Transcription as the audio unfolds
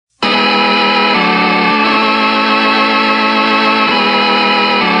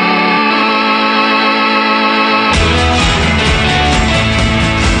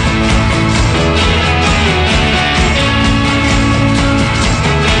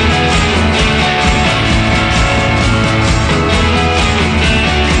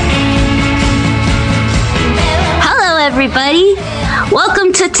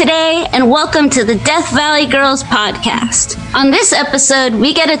Hi, and welcome to the Death Valley Girls podcast. On this episode,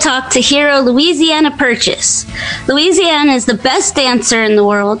 we get to talk to hero Louisiana Purchase. Louisiana is the best dancer in the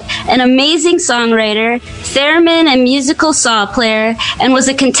world, an amazing songwriter, theremin and musical saw player, and was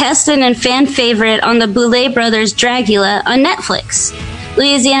a contestant and fan favorite on the Boulet Brothers' Dragula on Netflix.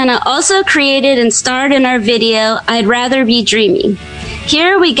 Louisiana also created and starred in our video, I'd Rather Be Dreaming.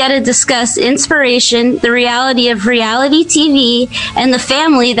 Here we get to discuss inspiration, the reality of reality TV, and the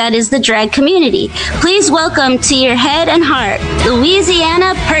family that is the drag community. Please welcome to your head and heart,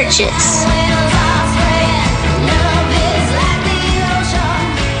 Louisiana Purchase.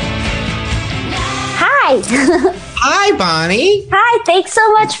 Hi. Hi, Bonnie. Hi, thanks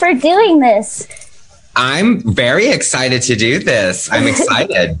so much for doing this. I'm very excited to do this. I'm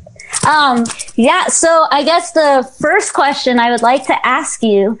excited. So I guess the first question I would like to ask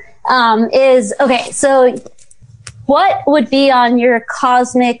you is, okay, so what would be on your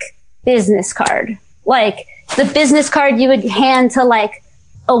cosmic business card? Like the business card you would hand to like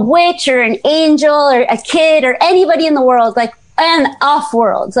a witch or an angel or a kid or anybody in the world, like, and off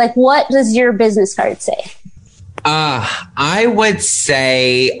worlds. Like, what does your business card say? I would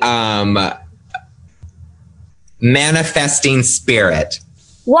say manifesting spirit.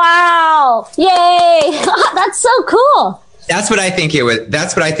 Wow. Yay. That's so cool. That's what I think it would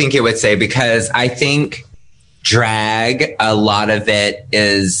say, because I think drag, a lot of it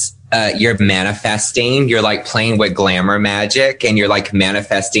is you're manifesting, you're like playing with glamour magic, and you're like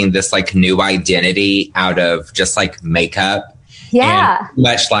manifesting this like new identity out of just like makeup. Yeah. And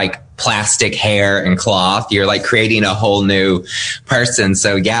much like plastic hair and cloth. You're like creating a whole new person.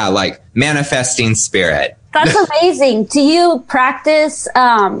 So yeah, like manifesting spirit. That's amazing. Do you practice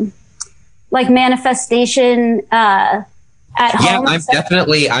like manifestation at home?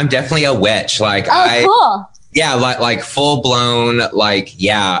 Yeah, I'm definitely a witch. Like cool. Yeah, like full blown, like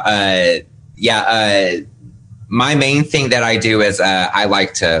my main thing that I do is I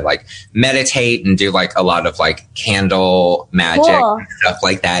like to like meditate and do like a lot of like candle magic and stuff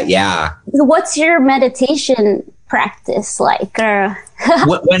like that. Yeah. What's your meditation practice like? Or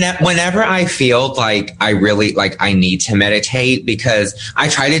whenever I feel like I really like I need to meditate, because I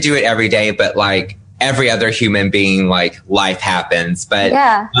try to do it every day, but like every other human being, like life happens. But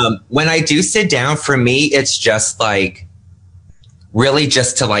when I do sit down, for me, it's just like really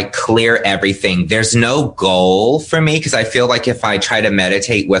just to like clear everything. There's no goal for me, because I feel like if I try to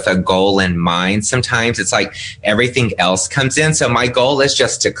meditate with a goal in mind, sometimes it's like everything else comes in. So my goal is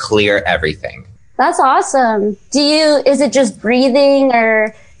just to clear everything. That's awesome. Is it just breathing,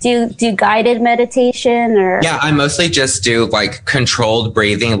 or do you do guided meditation, or? Yeah, I mostly just do like controlled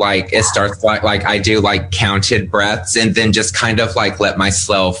breathing. Like it starts like I do like counted breaths, and then just kind of like let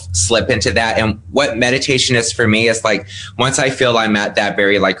myself slip into that. And what meditation is for me is like, once I feel I'm at that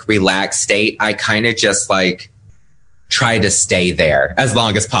very like relaxed state, I kind of just like try to stay there as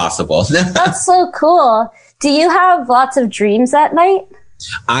long as possible. That's so cool. Do you have lots of dreams at night?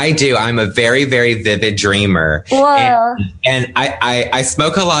 I do. I'm a very, very vivid dreamer. Whoa. And I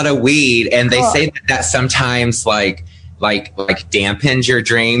smoke a lot of weed, and they say that sometimes like dampens your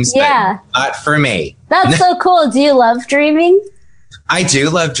dreams. Yeah. But not for me. That's so cool. Do you love dreaming? I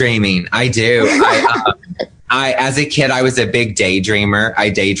do love dreaming. I do. I as a kid, I was a big daydreamer. I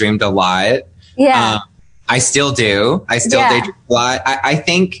daydreamed a lot. Yeah. I still do. Daydream a lot. I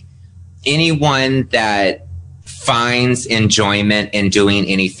think anyone that finds enjoyment in doing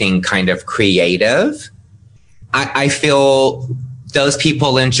anything kind of creative, I feel those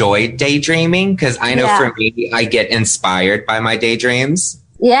people enjoy daydreaming, because I know for me, I get inspired by my daydreams.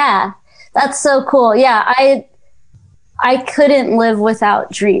 Yeah, that's so cool. Yeah, I couldn't live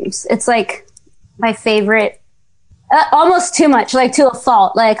without dreams. It's like my favorite, almost too much, like to a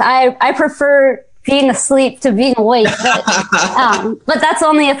fault. Like I prefer being asleep to being awake, but that's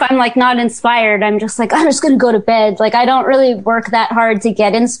only if I'm like not inspired. I'm just like, I'm just going to go to bed. Like I don't really work that hard to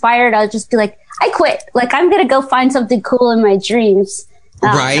get inspired. I'll just be like, I quit. Like I'm going to go find something cool in my dreams.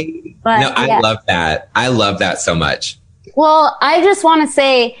 Right. But, no, I love that. I love that so much. Well, I just want to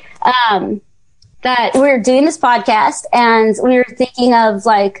say, that we're doing this podcast, and we were thinking of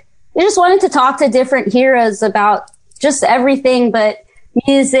like, we just wanted to talk to different heroes about just everything, but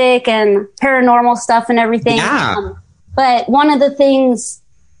music and paranormal stuff and everything. Yeah. But one of the things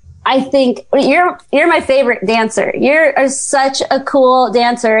I think you're my favorite dancer. You're such a cool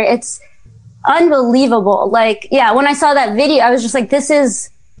dancer. It's unbelievable. Like, yeah, when I saw that video, I was just like,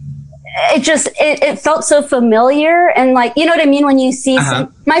 it felt so familiar. And like, you know what I mean? When you see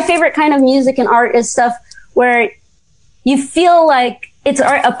my favorite kind of music and art is stuff where you feel like it's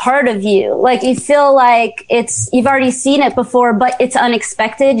a part of you. Like you feel like you've already seen it before, but it's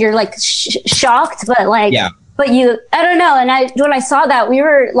unexpected. You're like shocked, but like, but I don't know. And when I saw that, we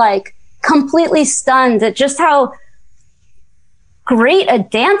were like completely stunned at just how great a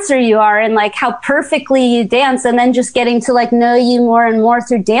dancer you are and like how perfectly you dance. And then just getting to like know you more and more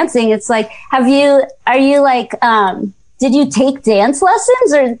through dancing. It's like, are you like, did you take dance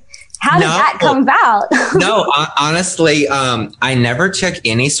lessons or how did that come about? No, honestly, I never took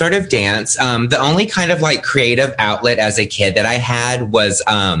any sort of dance. The only kind of like creative outlet as a kid that I had was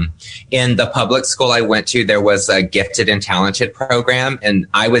in the public school I went to. There was a gifted and talented program, and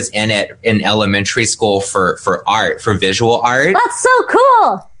I was in it in elementary school for art, for visual art. That's so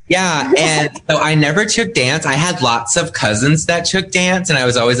cool. Yeah. And so I never took dance. I had lots of cousins that took dance, and I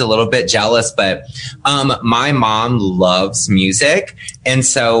was always a little bit jealous, but my mom loves music. And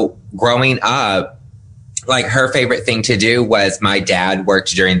so growing up, like her favorite thing to do was my dad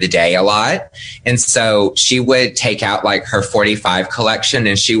worked during the day a lot. And so she would take out like her 45 collection,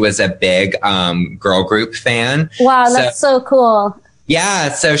 and she was a big girl group fan. Wow. That's so cool.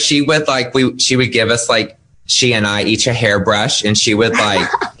 Yeah. So she would she would give us like, she and I each a hairbrush, and she would like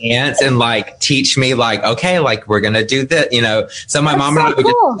dance and like teach me like, okay, like we're going to do this, you know? So my mom and I would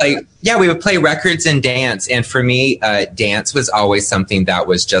just like, we would play records and dance. And for me, dance was always something that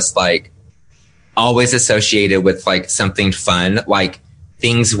was just like always associated with like something fun, like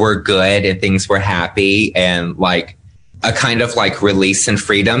things were good and things were happy and like a kind of like release and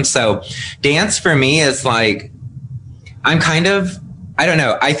freedom. So dance for me is like, I don't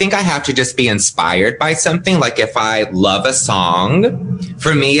know. I think I have to just be inspired by something. Like if I love a song,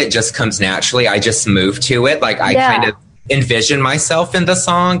 for me, it just comes naturally. I just move to it. Like I kind of envision myself in the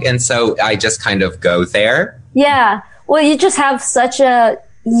song. And so I just kind of go there. Yeah. Well, you just have such a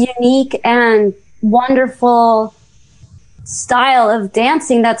unique and wonderful style of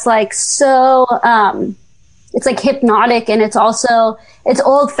dancing that's like so, it's like hypnotic, and it's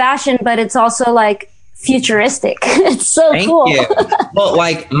old fashioned, but it's also like futuristic. It's so cool. Thank you. Well,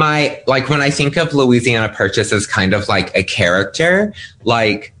 when I think of Louisiana Purchase as kind of like a character,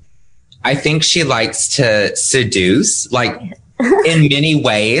 like I think she likes to seduce, like in many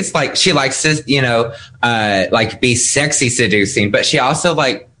ways. Like she likes to, you know, like be sexy seducing, but she also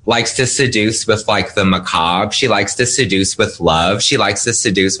likes to seduce with like the macabre. She likes to seduce with love. She likes to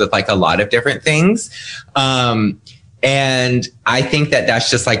seduce with like a lot of different things. And I think that that's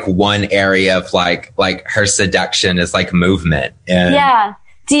just like one area of like her seduction is like movement. And yeah.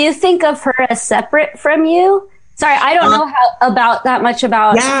 Do you think of her as separate from you? Sorry, I don't know that much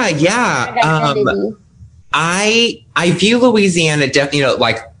about. Yeah. I view Louisiana definitely, you know,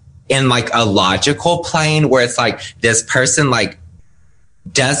 like in like a logical plane where it's like this person like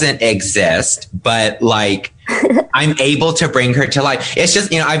doesn't exist, but like I'm able to bring her to life. It's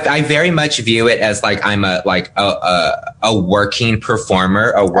just, you know, I very much view it as like I'm a working performer,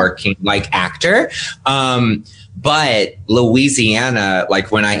 a working like actor. But Louisiana,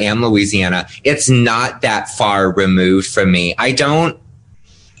 like when I am Louisiana, it's not that far removed from me. I'm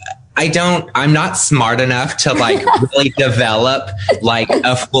not smart enough to like really develop like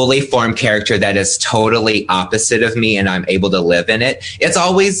a fully formed character that is totally opposite of me and I'm able to live in it. It's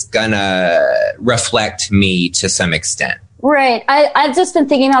always gonna reflect me to some extent. Right. I've just been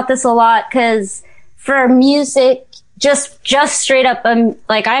thinking about this a lot because for music, just straight up, I'm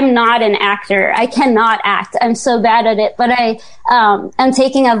not an actor. I cannot act. I'm so bad at it, but I'm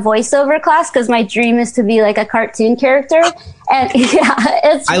taking a voiceover class because my dream is to be like a cartoon character. And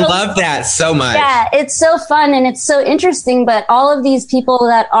I love that so much. Yeah, it's so fun and it's so interesting. But all of these people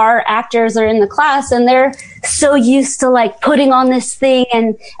that are actors are in the class and they're so used to like putting on this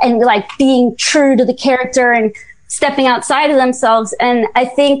thing and like being true to the character and stepping outside of themselves. And I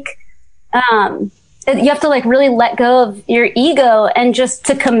think, you have to like really let go of your ego and just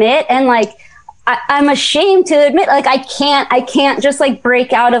to commit. And like, I'm ashamed to admit, like, I can't just like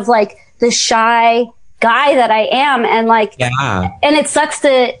break out of like the shy guy that I am. And like, and it sucks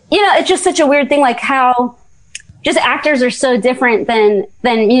to, you know, it's just such a weird thing, like how just actors are so different than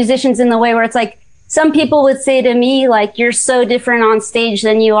musicians in the way where it's like, some people would say to me, like, you're so different on stage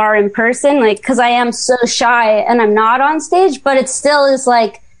than you are in person. Like, cause I am so shy and I'm not on stage, but it still is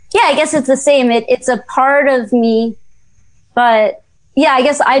like, yeah, I guess it's the same. It's a part of me, but yeah, I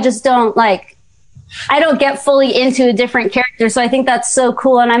guess I just don't I don't get fully into a different character. So I think that's so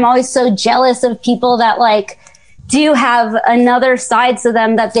cool. And I'm always so jealous of people that like do have another side to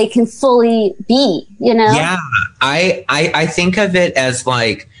them that they can fully be, you know? Yeah. I think of it as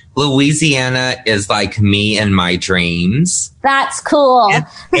like Louisiana is like me and my dreams. That's cool.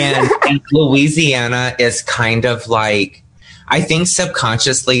 And Louisiana is kind of like, I think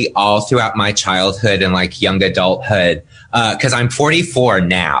subconsciously all throughout my childhood and like young adulthood, cause I'm 44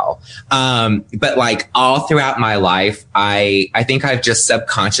 now. But like all throughout my life, I think I've just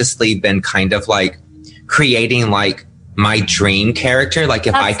subconsciously been kind of like creating like my dream character. Like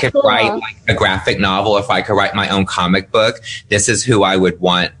if I could write like a graphic novel, if I could write my own comic book, this is who I would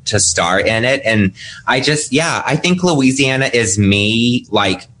want to star in it. And I think Louisiana is me,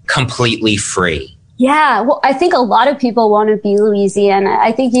 like completely free. Yeah. Well, I think a lot of people want to be Louisiana.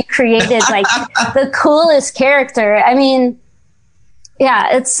 I think you created like the coolest character. I mean, yeah,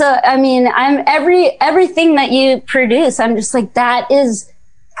 I'm everything that you produce. I'm just like, that is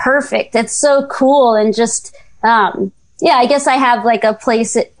perfect. It's so cool. And just, I guess I have like a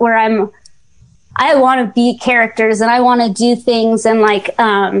place where I want to be characters and I want to do things and like,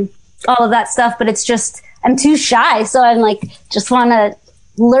 all of that stuff, but it's just, I'm too shy. So I'm like, just want to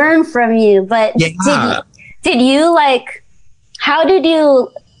learn from you. But did you like,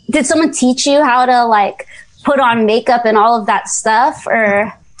 did someone teach you how to like put on makeup and all of that stuff,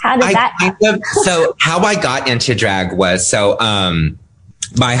 or how did that happen? So how I got into drag was,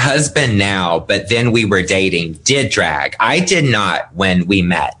 my husband now, but then we were dating, did drag. I did not when we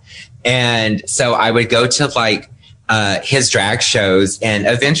met. And so I would go to like, his drag shows, and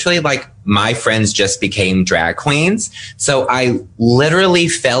eventually like my friends just became drag queens. So I literally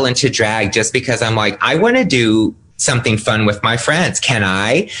fell into drag just because I'm like, I want to do something fun with my friends. Can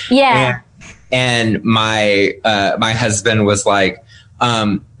I? Yeah. And my husband was like,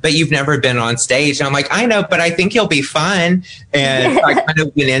 but you've never been on stage. And I'm like, I know, but I think you'll be fun. And I kind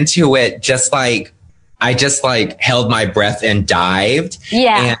of went into it just like, I just like held my breath and dived.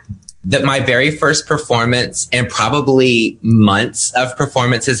 Yeah. And my very first performance and probably months of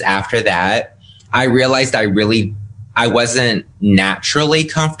performances after that, I realized I wasn't naturally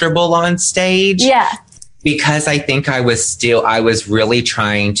comfortable on stage. Yeah. Because I think I was really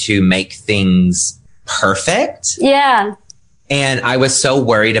trying to make things perfect. Yeah. And I was so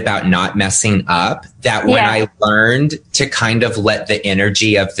worried about not messing up that when I learned to kind of let the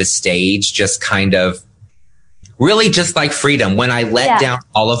energy of the stage just kind of really just like freedom, when I let down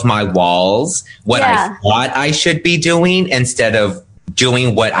all of my walls, what I thought I should be doing instead of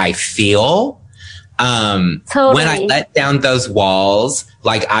doing what I feel. Totally. When I let down those walls,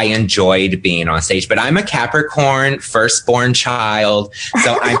 like I enjoyed being on stage, but I'm a Capricorn, firstborn child.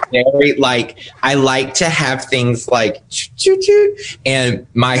 So I'm very like, I like to have things like, choo-choo. And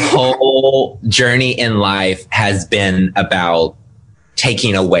my whole journey in life has been about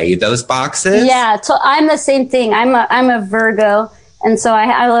taking away those boxes. Yeah. So I'm the same thing. I'm a Virgo. And so I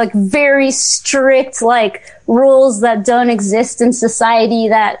have like very strict, like rules that don't exist in society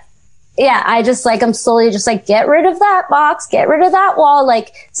that, I just like, I'm slowly just like, get rid of that box, get rid of that wall.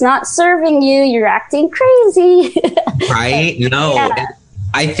 Like, it's not serving you. You're acting crazy. Right? No. Yeah.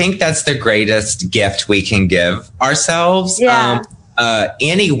 I think that's the greatest gift we can give ourselves. Yeah.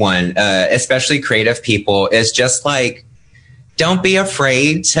 Anyone, especially creative people, is just like, don't be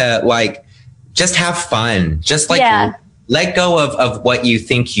afraid to like, just have fun. Just like, let go of what you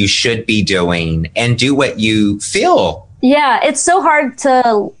think you should be doing and do what you feel. Yeah. It's so hard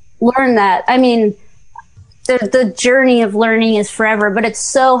to learn that. I mean, the journey of learning is forever, but it's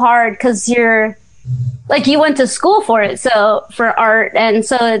so hard because you're like, you went to school for it. So for art. And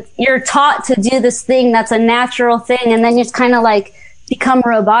so you're taught to do this thing that's a natural thing. And then you just kind of like become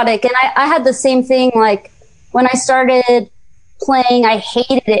robotic. And I had the same thing. Like when I started playing, I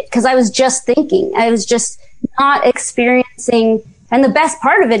hated it because I was just thinking, I was just not experiencing. And the best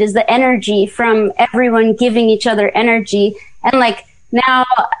part of it is the energy from everyone giving each other energy. And like now,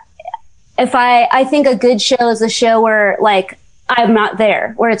 if I think a good show is a show where like I'm not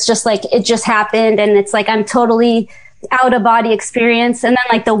there, where it's just like it just happened and it's like I'm totally out of body experience. And then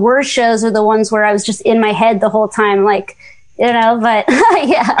like the worst shows are the ones where I was just in my head the whole time, like, you know, but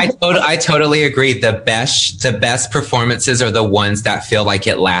yeah. I totally agree. The best performances are the ones that feel like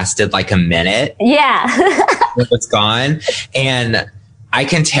it lasted like a minute. Yeah. It's gone. And I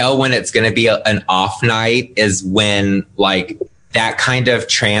can tell when it's going to be an off night is when like that kind of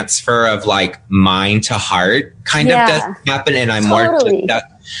transfer of like mind to heart kind of doesn't happen. And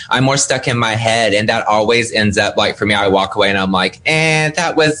I'm more stuck in my head. And that always ends up like, for me, I walk away and I'm like,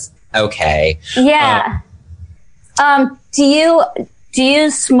 that was okay. Yeah. Do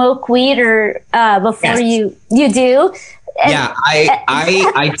you smoke weed or, before you do? And, yeah,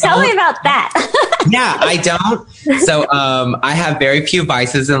 I tell me about that. Yeah, I don't. So, I have very few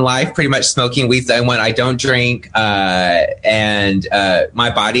vices in life. Pretty much smoking weed's the one. I don't drink, and my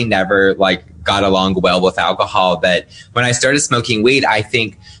body never like got along well with alcohol. But when I started smoking weed, I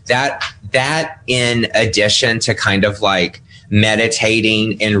think that in addition to kind of like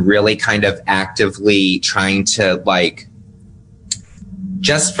meditating and really kind of actively trying to like,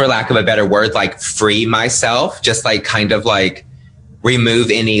 just for lack of a better word, like free myself, just like kind of like remove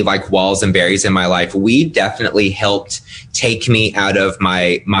any like walls and barriers in my life. Weed definitely helped take me out of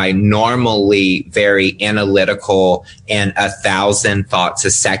my normally very analytical and 1,000 thoughts a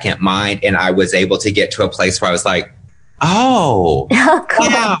second mind. And I was able to get to a place where I was like, oh,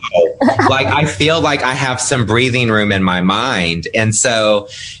 wow. Like I feel like I have some breathing room in my mind. And so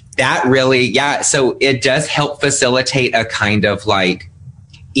that really, so it does help facilitate a kind of like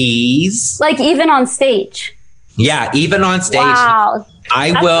ease. Like even on stage. Yeah, even on stage. Wow.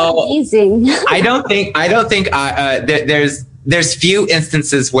 That's amazing. I don't think there's few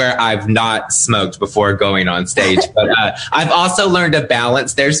instances where I've not smoked before going on stage, but I've also learned to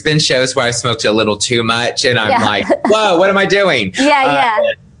balance. There's been shows where I smoked a little too much and I'm like, whoa, what am I doing?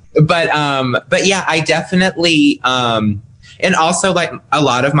 But yeah, I definitely, and also like a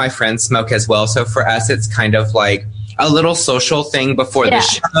lot of my friends smoke as well. So for us, it's kind of like a little social thing before the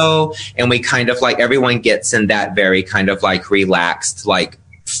show. And we kind of like, everyone gets in that very kind of like relaxed, like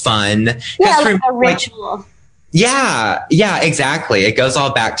fun. Yeah, like a ritual. Yeah, exactly. It goes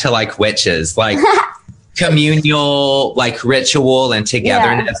all back to like witches, like communal, like ritual and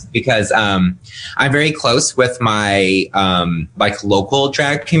togetherness because, I'm very close with my, like local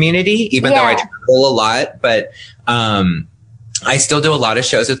drag community, even though I travel a lot, but, I still do a lot of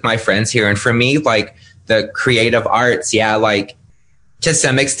shows with my friends here. And for me, like, the creative arts, like to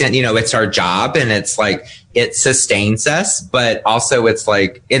some extent, you know, it's our job and it's like, it sustains us, but also it's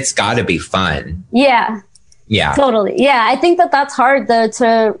like, it's gotta be fun. Yeah. Yeah. Totally. Yeah. I think that's hard though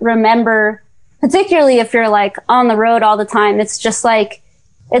to remember, particularly if you're like on the road all the time. It's just like,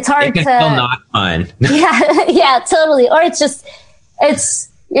 it's hard it can feel not fun. Yeah, totally. Or it's just,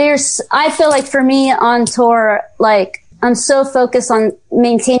 I feel like for me on tour, like I'm so focused on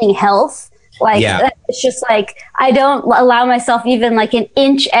maintaining health. Like, it's just like, I don't allow myself even like an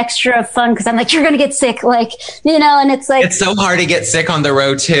inch extra of fun because I'm like, you're going to get sick. Like, you know, and it's like. It's so hard to get sick on the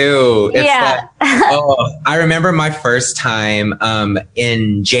road too. It's like, I remember my first time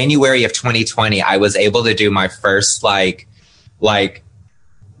in January of 2020, I was able to do my first like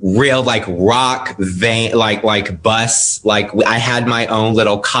real like rock van, like bus. Like I had my own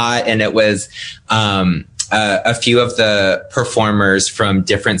little cot and it was, a few of the performers from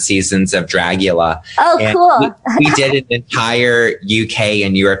different seasons of Dragula. Oh, and cool. we did an entire UK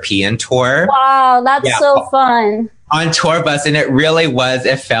and European tour. Wow, that's so fun. On tour bus. And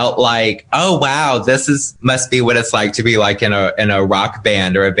it felt like, oh wow, must be what it's like to be like in a rock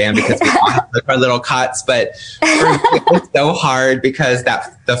band or a band because we all have like our little cots. But it was so hard because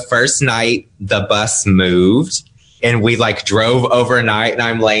the first night the bus moved. And we like drove overnight and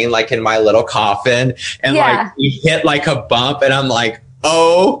I'm laying like in my little coffin and like we hit like a bump and I'm like,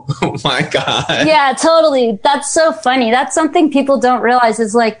 oh my God. Yeah, totally. That's so funny. That's something people don't realize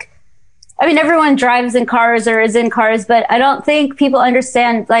is like, I mean, everyone drives in cars or is in cars, but I don't think people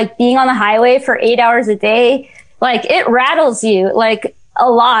understand like being on the highway for 8 hours a day, like it rattles you like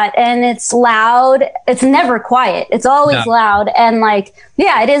a lot and it's loud. It's never quiet. It's always loud. And like,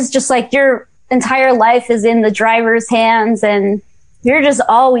 it is just like your entire life is in the driver's hands and you're just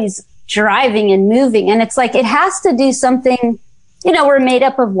always driving and moving. And it's like, it has to do something, you know, we're made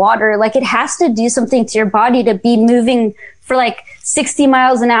up of water. Like it has to do something to your body to be moving for like 60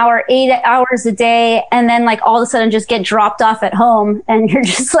 miles an hour, 8 hours a day. And then like all of a sudden just get dropped off at home. And you're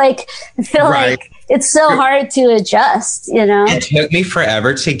just like, I feel like it's so hard to adjust, you know? It took me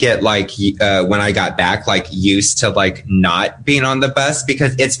forever to get like, when I got back, like used to like not being on the bus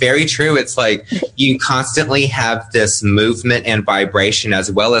because it's very true. It's like you constantly have this movement and vibration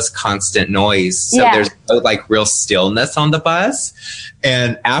as well as constant noise. So there's no like real stillness on the bus.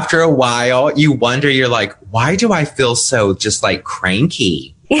 And after a while you wonder, you're like, why do I feel so just like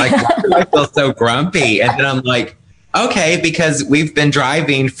cranky? Like, why do I feel so grumpy? And then I'm like, okay, because we've been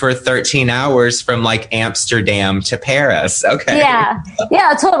driving for 13 hours from like Amsterdam to Paris. Okay. Yeah,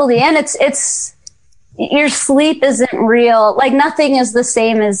 totally. And it's your sleep isn't real. Like nothing is the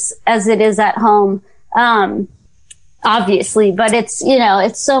same as it is at home. Obviously, but it's, you know,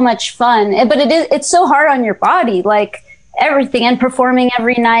 it's so much fun, but it's so hard on your body, like everything and performing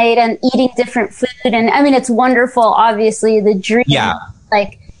every night and eating different food. And I mean, it's wonderful. Obviously the dream,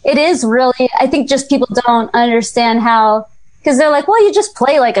 like, it is really, I think just people don't understand how, because they're like, well, you just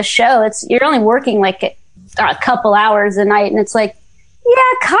play like a show. You're only working like a couple hours a night. And it's like,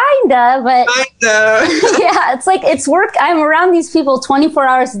 yeah, kinda, but it's like, it's work. I'm around these people 24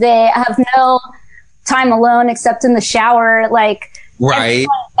 hours a day. I have no time alone except in the shower. Like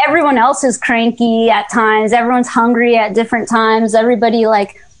everyone else is cranky at times. Everyone's hungry at different times. Everybody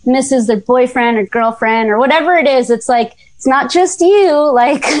like misses their boyfriend or girlfriend or whatever it is. It's like, it's not just you.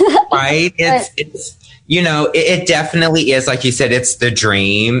 Like, right. It's, you know, it definitely is. Like you said, it's the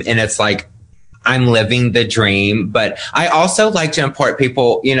dream, and it's like, I'm living the dream. But I also like to impart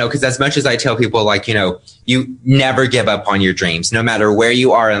people, you know, because as much as I tell people, like, you know, you never give up on your dreams, no matter where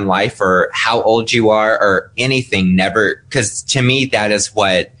you are in life or how old you are or anything, never. Because to me, that's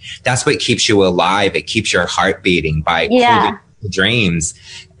what keeps you alive. It keeps your heart beating by holding the dreams.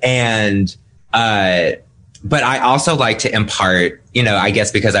 And, but I also like to impart, you know, I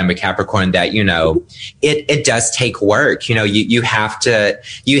guess because I'm a Capricorn, that, you know, it does take work. You know, you have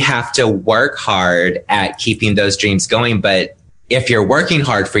to work hard at keeping those dreams going. But if you're working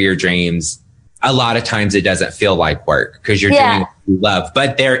hard for your dreams, a lot of times it doesn't feel like work because you're doing what you love,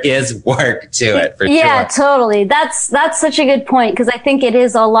 but there is work to it for sure. Yeah, totally. That's such a good point. Cause I think it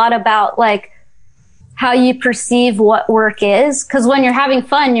is a lot about like how you perceive what work is. Cause when you're having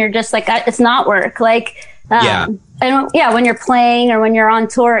fun, you're just like, it's not work. Like, and when you're playing or when you're on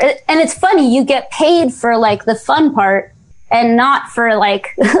tour, and it's funny, you get paid for like the fun part and not for like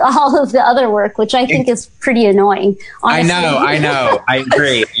all of the other work, which I think is pretty annoying. Honestly. I know. I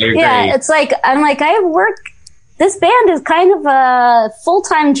agree. Yeah. It's like, I'm like, I work, this band is kind of a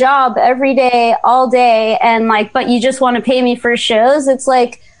full-time job every day, all day. And like, but you just want to pay me for shows. It's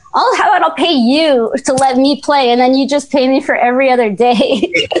like, how about I'll pay you to let me play, and then you just pay me for every other day.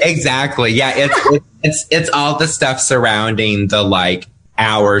 Exactly. Yeah. It's all the stuff surrounding the like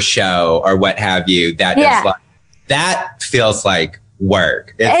hour show or what have you. That is like, that feels like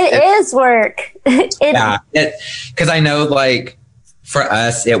work. It is work. Cause I know like for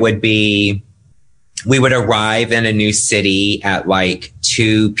us, it would be, we would arrive in a new city at like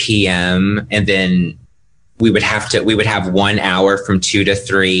 2 p.m. and then we would have 1 hour from 2 to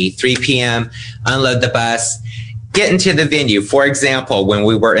 3 p.m., unload the bus, get into the venue. For example, when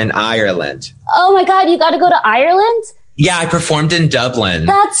we were in Ireland. Oh my God, you got to go to Ireland? Yeah, I performed in Dublin.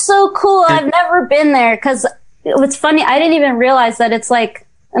 That's so cool. I've never been there because what's funny, I didn't even realize that it's like,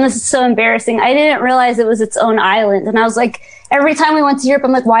 and this is so embarrassing, I didn't realize it was its own island. And I was like, every time we went to Europe,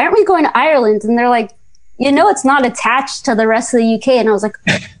 I'm like, why aren't we going to Ireland? And they're like, you know, it's not attached to the rest of the UK. And I was like,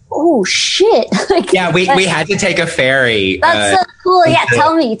 oh shit. Like, yeah, we had to take a ferry. That's so cool. Yeah,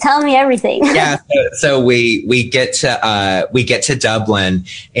 tell me everything. Yeah, so we get to Dublin,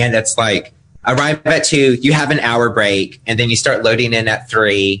 and it's like, arrive at 2, you have an hour break, and then you start loading in at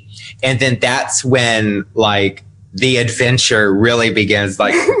 3, and then that's when like the adventure really begins.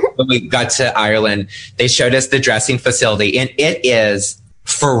 Like when we got to Ireland, they showed us the dressing facility, and it is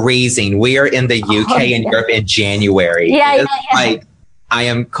freezing. We are in the UK and Europe in January. Yeah. Like, I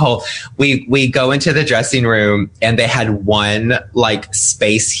am cold. We go into the dressing room, and they had one like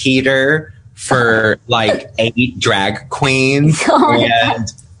space heater for like 8 drag queens. And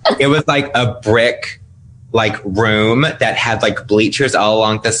it was like a brick like room that had like bleachers all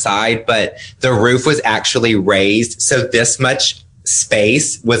along the side, but the roof was actually raised. So this much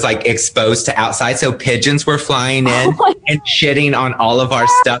space was like exposed to outside. So pigeons were flying in and shitting on all of our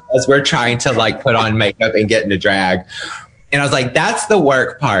stuff as we're trying to like put on makeup and get into drag. And I was like, that's the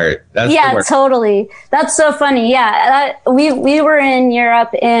work part. Totally. That's so funny. Yeah. We were in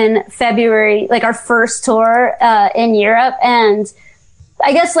Europe in February, like our first tour, in Europe. And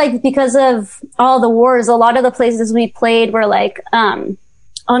I guess like because of all the wars, a lot of the places we played were like,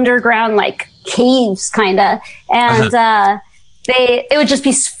 underground, like caves kind of. And, it would just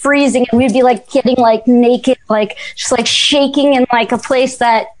be freezing, and we'd be like getting like naked, like just like shaking in like a place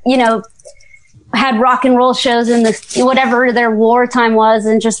that, you know, had rock and roll shows in the whatever their wartime was,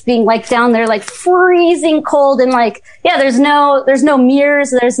 and just being like down there like freezing cold, and like there's no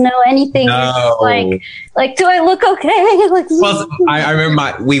mirrors, there's no anything. No. Like do I look okay? Like, well, I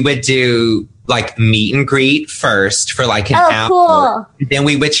remember we would do like meet and greet first for like an hour. Cool. Then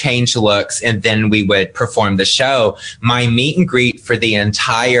we would change looks, and then we would perform the show. My meet and greet for the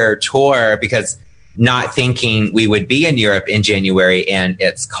entire tour, because not thinking we would be in Europe in January and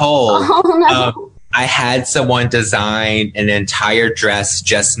it's cold. Oh, no. I had someone design an entire dress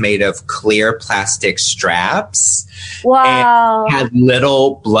just made of clear plastic straps. Wow. And had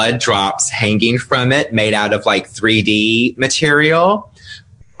little blood drops hanging from it, made out of like 3D material.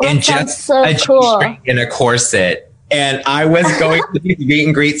 And just so a G-string and a corset. And I was going to these meet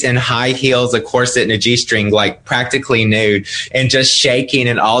and greets in high heels, a corset, and a G-string, like practically nude, and just shaking.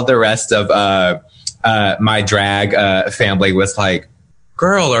 And all the rest of my drag family was like,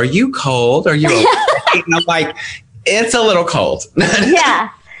 girl, are you cold? Are you okay? And I'm like, it's a little cold. Yeah,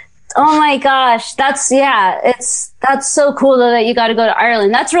 Oh my gosh. That's so cool though that you got to go to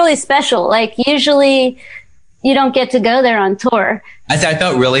Ireland. That's really special. Like usually you don't get to go there on tour. I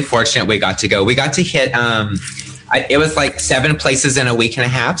felt really fortunate we got to go. We got to hit, it was like 7 places in a week and a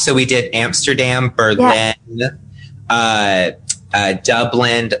half. So we did Amsterdam, Berlin,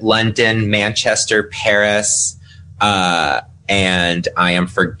 Dublin, London, Manchester, Paris, and I am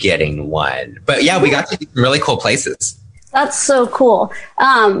forgetting one. But yeah, we got to some really cool places. That's so cool.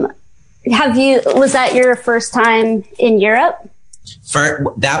 Was that your first time in Europe?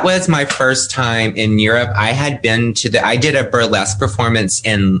 That was my first time in Europe. I had been I did a burlesque performance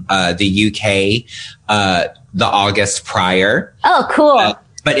in the UK the August prior. Oh, cool.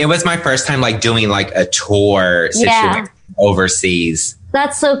 But it was my first time like doing like a tour situation overseas.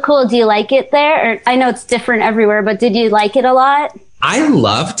 That's so cool. Do you like it there? Or, I know it's different everywhere, but did you like it a lot? I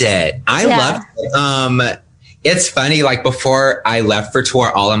loved it. I loved it. It's funny, like before I left for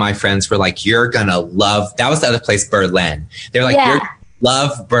tour, all of my friends were like, you're gonna love, that was the other place, Berlin. They're like, you're gonna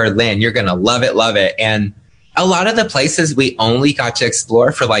love Berlin. You're gonna love it. And a lot of the places we only got to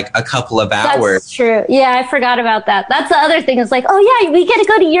explore for like a couple of hours. That's true. Yeah, I forgot about that. That's the other thing. It's like, oh yeah, we get to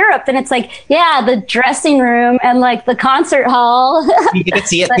go to Europe. And it's like, yeah, the dressing room and like the concert hall. You get to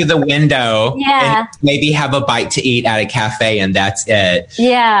see it through the window. Yeah. And maybe have a bite to eat at a cafe and that's it.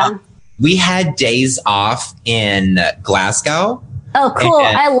 Yeah. We had days off in Glasgow. Oh, cool.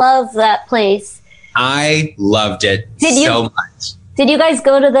 I love that place. I loved it so much. Did you guys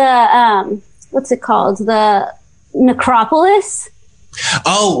go to the, what's it called? The Necropolis?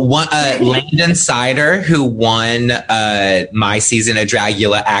 Oh, Landon Sider, who won my season of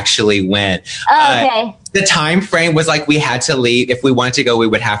Dragula, actually went. Oh, okay. The time frame was like we had to leave. If we wanted to go, we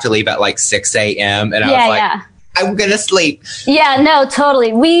would have to leave at like 6 a.m. And I was like, I'm going to sleep. Yeah, no,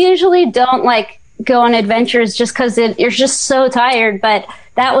 totally. We usually don't like go on adventures just because you're just so tired. But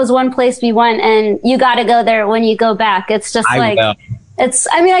that was one place we went, and you got to go there when you go back. It's just I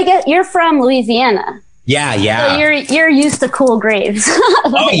guess you're from Louisiana. Yeah. So you're used to cool graves.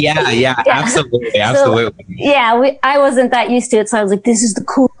 Absolutely. So, I wasn't that used to it. So I was like, this is the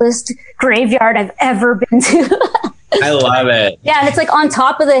coolest graveyard I've ever been to. I love it. Yeah, and it's like on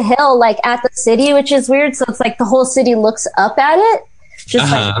top of the hill, like at the city, which is weird. So it's like the whole city looks up at it.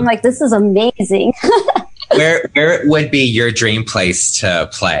 Just like, I'm like, this is amazing. Where would be your dream place to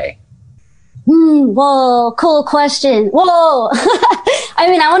play? Whoa, cool question. Whoa. I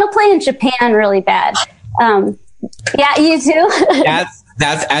mean, I want to play in Japan really bad. Yeah, you too?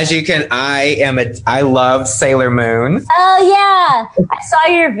 That's as you can. I love Sailor Moon. Oh yeah, I saw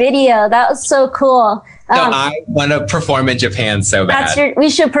your video. That was so cool. So I want to perform in Japan so bad. We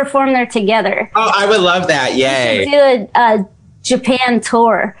should perform there together. Oh, I would love that. Yay! We should do a Japan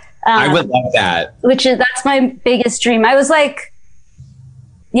tour. I would love that. That's my biggest dream. I was like,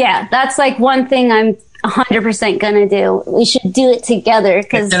 yeah, that's like one thing I'm 100% gonna do. We should do it together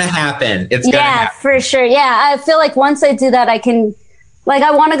because it's gonna happen. It's gonna happen. For sure. Yeah, I feel like once I do that, I can. Like,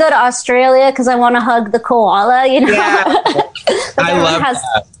 I want to go to Australia because I want to hug the koala, you know? Yeah. I love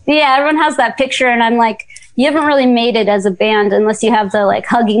that. Yeah, everyone has that picture, and I'm like, you haven't really made it as a band unless you have the, like,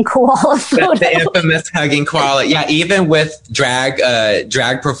 hugging koala photo. The infamous hugging koala. Yeah, even with drag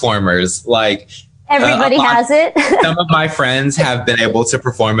performers, like... Everybody has it. Some of my friends have been able to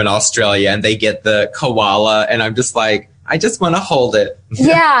perform in Australia, and they get the koala, and I'm just like, I just want to hold it.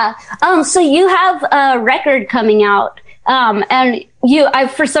 Yeah. So you have a record coming out. And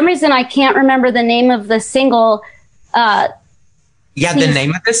for some reason, I can't remember the name of the single. The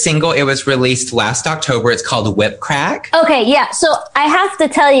name of the single, it was released last October. It's called Whip Crack. Okay. Yeah. So I have to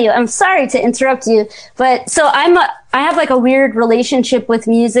tell you, I'm sorry to interrupt you, but so I have like a weird relationship with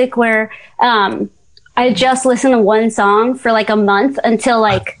music where, I just listen to one song for like a month until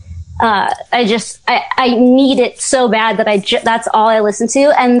like, I need it so bad that that's all I listen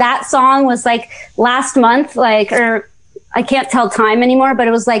to. And that song was like last month, I can't tell time anymore, but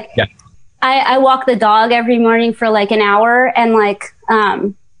it was like, I walk the dog every morning for like an hour and like,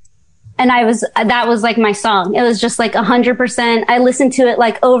 and that was like my song. It was just like 100%. I listened to it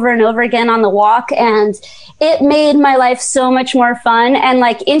like over and over again on the walk, and it made my life so much more fun. And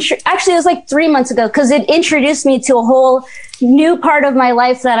like, actually it was like 3 months ago, cause it introduced me to a whole new part of my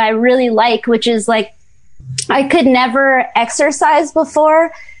life that I really like, which is like, I could never exercise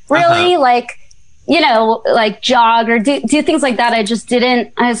before really, like, you know, like jog or do things like that. I just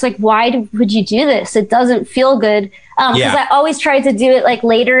didn't. I was like, why would you do this? It doesn't feel good. Because I always tried to do it like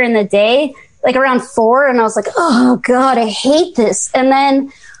later in the day, like around 4. And I was like, oh God, I hate this. And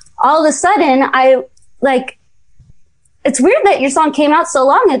then all of a sudden it's weird that your song came out so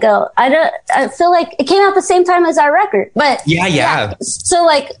long ago. I feel like it came out the same time as our record, but yeah. So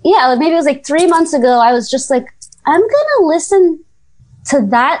like, maybe it was like 3 months ago. I was just like, I'm going to listen to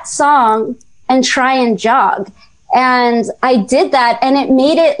that song and try and jog. And I did that, and it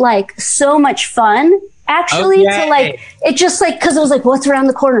made it like so much fun. Actually, to like, it just like, cause it was like, what's around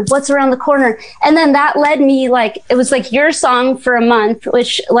the corner? What's around the corner? And then that led me like, it was like your song for a month,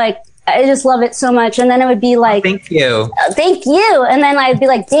 which like, I just love it so much. And then it would be like, thank you. Thank you. And then I'd be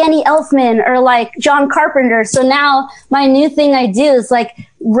like Danny Elfman or like John Carpenter. So now my new thing I do is like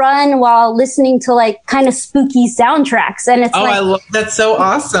run while listening to like kind of spooky soundtracks. And it's I love that's so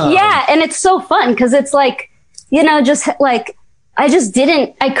awesome. Yeah. And it's so fun cause it's like, you know, just like, I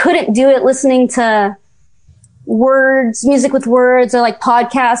couldn't do it listening to music with words or like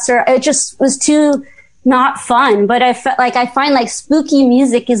podcasts, or it just was too not fun. But I find like spooky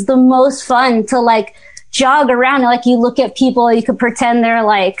music is the most fun to like jog around. Like you look at people, you could pretend they're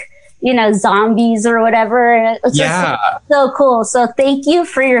like, you know, zombies or whatever. It's just so cool. So thank you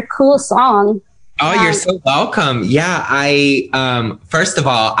for your cool song. Oh, you're so welcome. Yeah, first of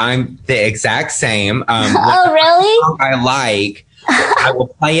all, I'm the exact same. Oh, really? I like. I will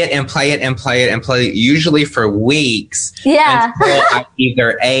play it and play it and play it and play it usually for weeks. Yeah. Until I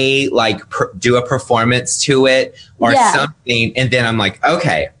either do a performance to it or something. And then I'm like,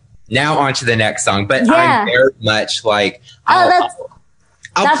 okay, now on to the next song. But I'm very much like, I'll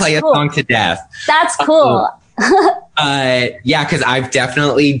play a song to death. That's cool. Because I've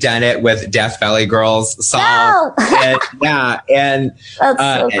definitely done it with Death Valley Girls songs. No! And that's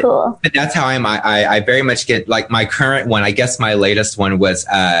so cool. But that's how I very much get like my current one. I guess my latest one was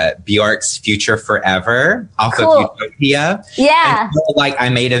Bjork's Future Forever off of Utopia. Yeah. And so, like I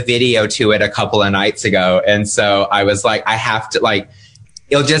made a video to it a couple of nights ago, and so I was like, I have to like.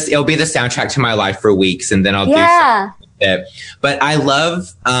 It'll be the soundtrack to my life for weeks, and then I'll do something. But I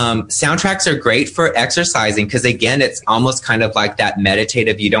love soundtracks are great for exercising because again, it's almost kind of like that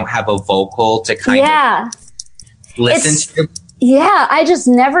meditative. You don't have a vocal to kind of listen to. Yeah, I just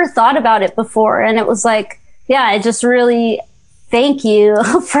never thought about it before, and it was like, I just really thank you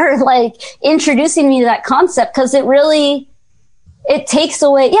for like introducing me to that concept because it takes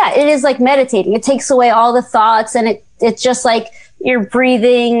away. Yeah, it is like meditating. It takes away all the thoughts, and it's just like you're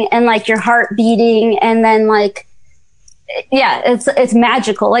breathing and like your heart beating, and then like. Yeah, it's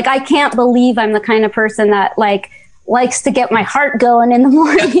magical. Like I can't believe I'm the kind of person that like likes to get my heart going in the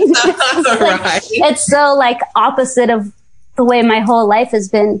morning. It's so like opposite of the way my whole life has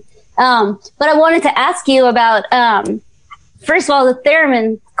been. But I wanted to ask you about first of all, the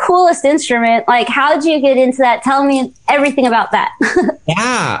theremin, coolest instrument. Like how did you get into that? Tell me everything about that.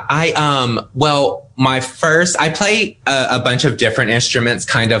 Yeah, I play a bunch of different instruments,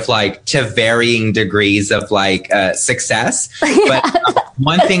 kind of like to varying degrees of like success. But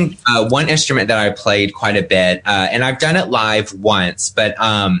one instrument that I played quite a bit, and I've done it live once, but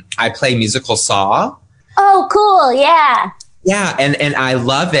I play musical saw. Oh, cool! Yeah. Yeah, and I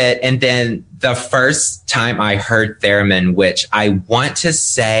love it. And then the first time I heard theremin, which I want to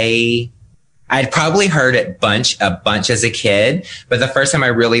say I'd probably heard it a bunch as a kid, but the first time I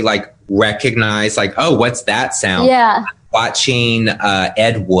really like recognized like, oh, what's that sound? Yeah. Watching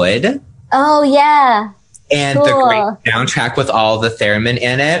Ed Wood. Oh yeah. And the great soundtrack with all the theremin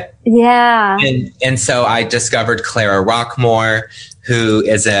in it. Yeah. And so I discovered Clara Rockmore, who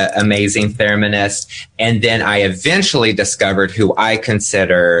is an amazing thereminist. And then I eventually discovered who I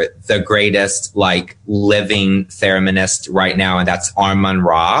consider the greatest like living thereminist right now. And that's Armin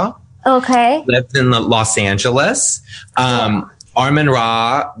Ra. Okay. Lives in Los Angeles. Armin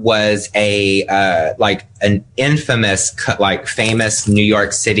Ra was an infamous, like famous New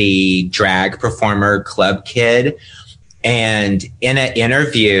York City drag performer, club kid. And in an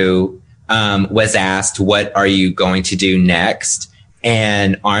interview, was asked, what are you going to do next?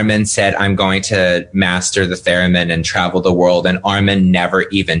 And Armin said, I'm going to master the theremin and travel the world. And Armin never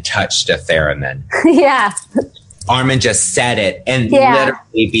even touched a theremin. Yeah. Armin just said it and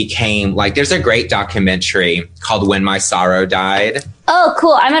literally became like, there's a great documentary called When My Sorrow Died. Oh,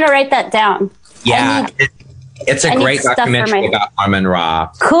 cool. I'm going to write that down. Yeah. It's a great documentary about Armin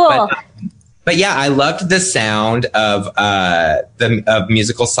Ra. Cool. But yeah, I loved the sound of of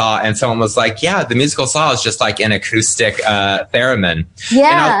musical saw, and someone was like, yeah, the musical saw is just like an acoustic theremin.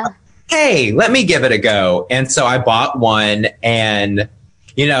 Yeah. And I was like, hey, let me give it a go. And so I bought one, and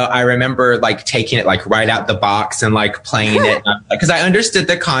you know, I remember like taking it like right out the box and like playing it because I understood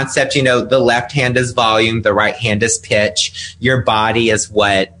the concept. You know, the left hand is volume, the right hand is pitch. Your body is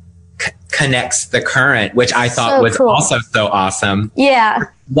what connects the current, which I thought was also so awesome. Yeah.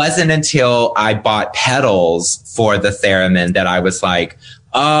 wasn't until I bought pedals for the theremin that I was like,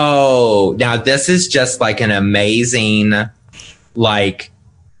 oh, now this is just like an amazing, like,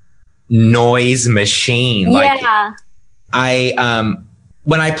 noise machine. Yeah. Like,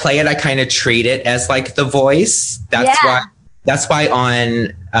 when I play it, I kind of treat it as like the voice. That's why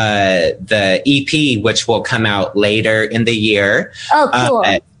on the EP, which will come out later in the year. Oh, cool.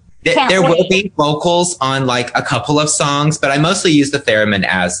 There will be vocals on like a couple of songs, but I mostly use the theremin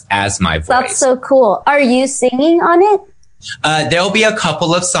as my voice. That's so cool. Are you singing on it? There'll be a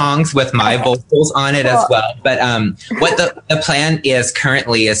couple of songs with my vocals on it as well. But what the plan is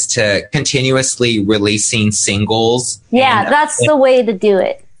currently is to continuously releasing singles. Yeah, that's the way to do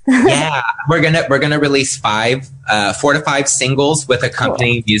it. Yeah, we're gonna release 4 to 5 singles with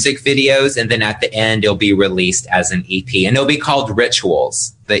accompanying music videos, and then at the end it'll be released as an EP, and it'll be called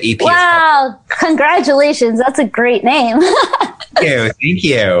Rituals. The EP. Wow! Congratulations, that's a great name. Thank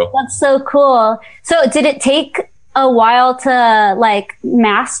you. That's so cool. So, did it take a while to like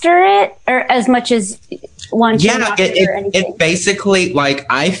master it, or as much as one? Yeah, it basically, like,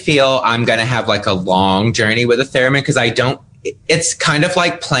 I feel I'm gonna have like a long journey with a theremin because it's kind of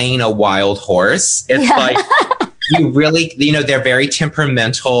like playing a wild horse. It's like you really, they're very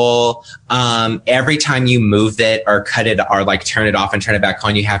temperamental. Every time you move it or cut it or like turn it off and turn it back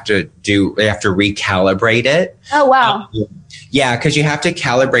on, you have to recalibrate it. Oh, wow. Yeah, because you have to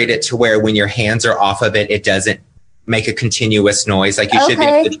calibrate it to where when your hands are off of it, it doesn't make a continuous noise. Like you should be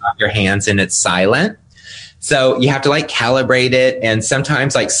able to drop your hands and it's silent. So you have to like calibrate it. And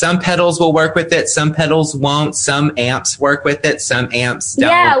sometimes like some pedals will work with it. Some pedals won't. Some amps work with it. Some amps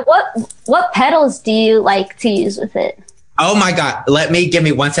don't. Yeah. What pedals do you like to use with it? Oh my God. Give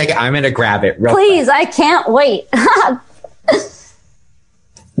me 1 second. I'm going to grab it real Please. quick. I can't wait.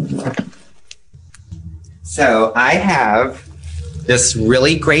 So I have this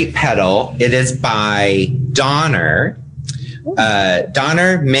really great pedal. It is by Donner.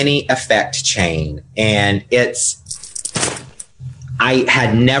 Donner Mini Effect Chain, and I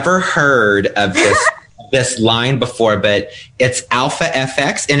had never heard of this line before, but it's Alpha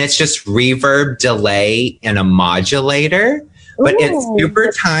FX, and it's just reverb, delay, and a modulator. But it's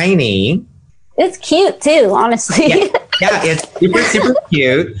super tiny. It's cute too, honestly. Yeah, it's super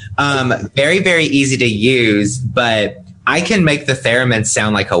cute. Very, very easy to use, but I can make the theremin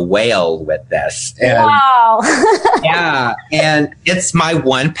sound like a whale with this. And, wow. Yeah. And it's my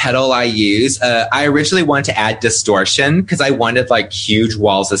one pedal I use. I originally wanted to add distortion because I wanted like huge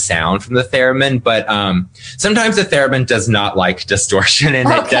walls of sound from the theremin. But sometimes the theremin does not like distortion, and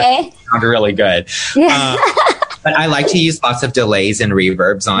it does sound really good. Yeah. But I like to use lots of delays and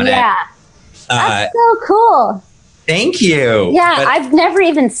reverbs on it. Yeah. That's so cool. Thank you. Yeah. I've never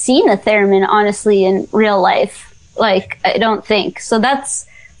even seen a theremin, honestly, in real life. Like, I don't think so. That's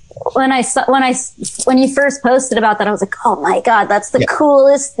when you first posted about that, I was like, oh my God, that's the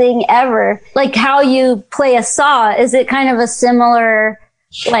coolest thing ever. Like how you play a saw. Is it kind of a similar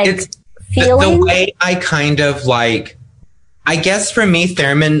like feeling? The way I kind of like, I guess for me,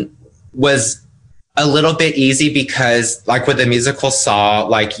 theremin was a little bit easy because like with a musical saw,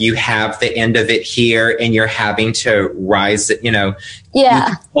 like you have the end of it here and you're having to rise it, you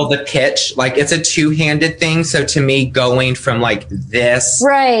control the pitch. Like it's a two-handed thing. So to me, going from like this,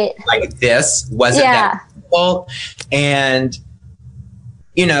 like this wasn't that difficult. And,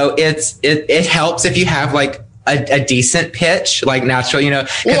 it helps if you have like a decent pitch, like natural, because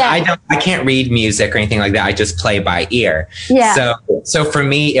I can't read music or anything like that. I just play by ear. Yeah. So for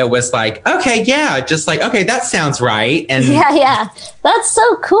me, it was like, okay, just like, okay, that sounds right. And that's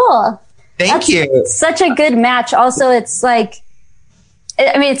so cool. Thank you. Such a good match. Also, it's like,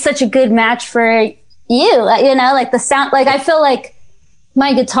 it's such a good match for you, like the sound, like I feel like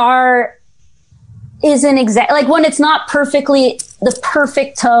my guitar isn't like when it's not perfectly the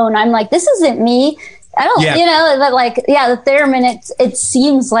perfect tone, I'm like, this isn't me. I don't, but like, the theremin, it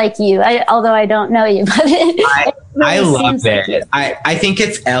seems like you, although I don't know you, but I love it. Like I think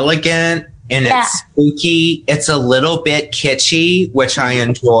it's elegant and it's spooky. It's a little bit kitschy, which I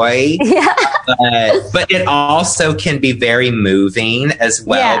enjoy. But it also can be very moving as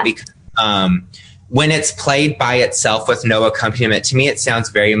well because, when it's played by itself with no accompaniment, to me, it sounds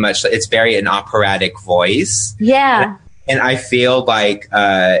very much, it's very an operatic voice. Yeah. And I feel like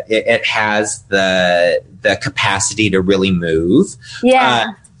it has the capacity to really move.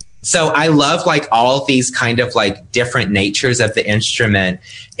 Yeah. So I love like all these kind of like different natures of the instrument.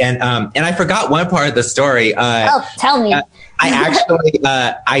 And I forgot one part of the story. Tell me.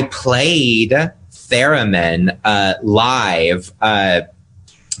 I played theremin live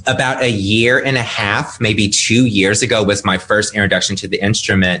about a year and a half, maybe 2 years ago was my first introduction to the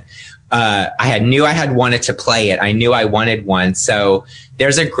instrument. I knew I had wanted to play it. I knew I wanted one. So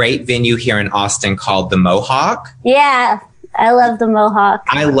there's a great venue here in Austin called the Mohawk. Yeah, I love the Mohawk.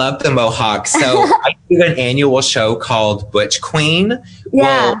 I love the Mohawk. So I do an annual show called Butch Queen.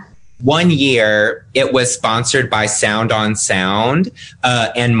 Yeah. Well, one year it was sponsored by Sound on Sound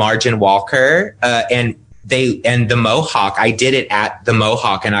and Margin Walker and the Mohawk. I did it at the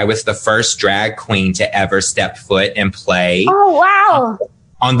Mohawk, and I was the first drag queen to ever step foot and play. Oh wow!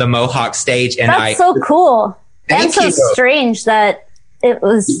 On the Mohawk stage, and that's so cool. And so strange that it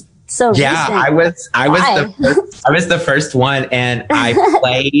was so recent. I was the first one, and I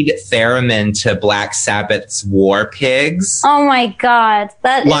played theremin to Black Sabbath's War Pigs. Oh my God,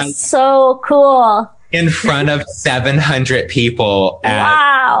 that is so cool. In front of 700 people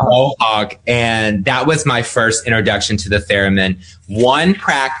at Mohawk. And that was my first introduction to the theremin. One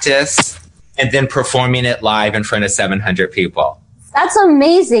practice and then performing it live in front of 700 people. That's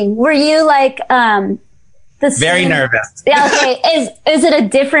amazing. Were you like, very nervous. Yeah. Okay. Is it a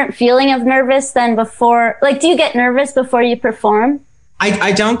different feeling of nervous than before? Like, do you get nervous before you perform?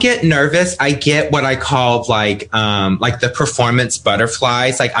 I don't get nervous. I get what I call like the performance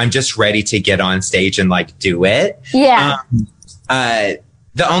butterflies. Like, I'm just ready to get on stage and like do it. Yeah. The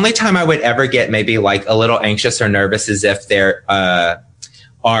only time I would ever get maybe like a little anxious or nervous is if there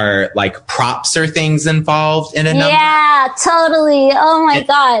are like props or things involved in a number. Yeah, totally. Oh my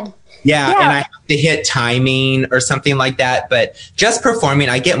God. Yeah, and I have to hit timing or something like that. But just performing,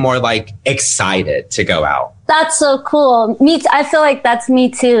 I get more like excited to go out. That's so cool. I feel like that's me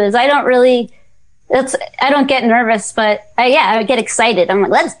too. I don't get nervous, but I get excited. I'm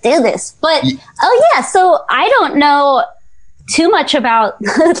like, let's do this. But so I don't know too much about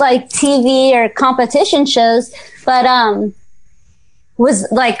like TV or competition shows, but was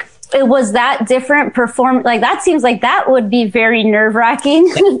that different like that seems like that would be very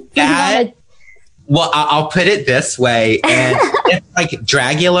nerve-wracking. Well, I'll put it this way, and it's like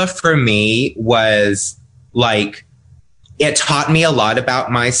Dragula for me was like, it taught me a lot about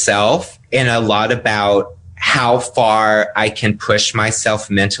myself and a lot about how far I can push myself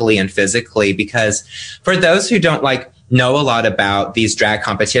mentally and physically. Because for those who don't like know a lot about these drag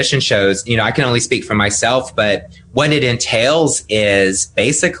competition shows, you know, I can only speak for myself, but what it entails is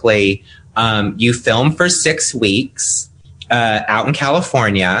basically, you film for 6 weeks, out in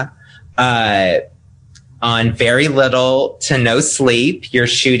California, on very little to no sleep. You're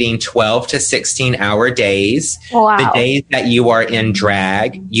shooting 12 to 16 hour days. Wow. The days that you are in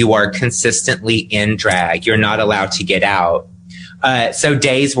drag, you are consistently in drag. You're not allowed to get out. So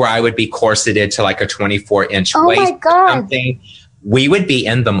days where I would be corseted to like a 24-inch waist or something, we would be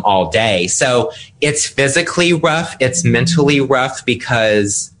in them all day. So it's physically rough. It's mentally rough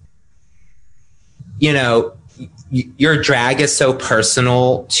because, you know, your drag is so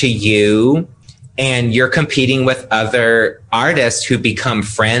personal to you, and you're competing with other artists who become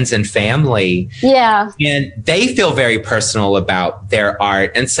friends and family. Yeah. And they feel very personal about their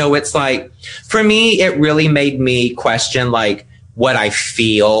art. And so it's like, for me, it really made me question like what I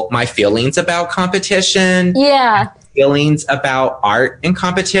feel, my feelings about competition. Yeah. Feelings about art and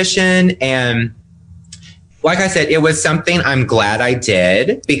competition. And like I said, it was something I'm glad I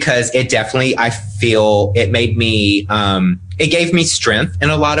did, because it definitely, I feel it made me, it gave me strength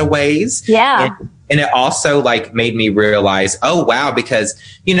in a lot of ways. Yeah. And it also like made me realize, oh, wow, because,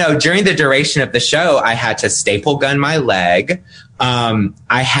 you know, during the duration of the show, I had to staple gun my leg.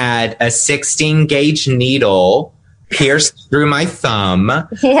 I had a 16 gauge needle pierced through my thumb.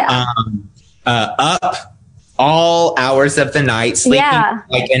 Yeah. Up all hours of the night, sleeping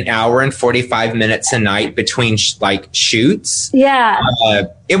like an hour and 45 minutes a night between like shoots. Yeah.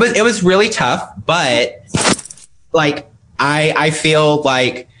 It was really tough, but like, I feel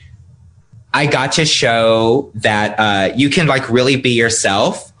like I got to show that, you can like really be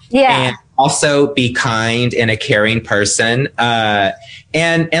yourself. Yeah. And also be kind and a caring person. And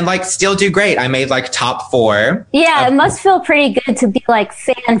like still do great. I made like top 4. Yeah, it must feel pretty good to be like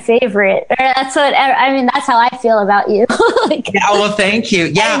fan favorite. That's what I mean. That's how I feel about you. Like, yeah. Well, thank you.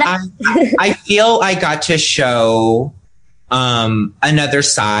 Yeah, I feel I got to show another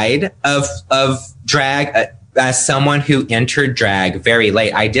side of drag. As someone who entered drag very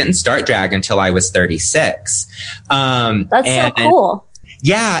late, I didn't start drag until I was 36. That's so cool.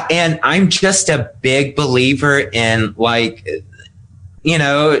 Yeah, and I'm just a big believer in like, you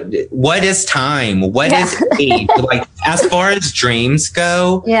know, what is time? What is age? Like, as far as dreams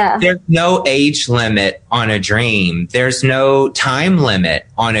go, there's no age limit on a dream. There's no time limit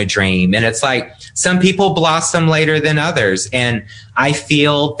on a dream. And it's like, some people blossom later than others. And I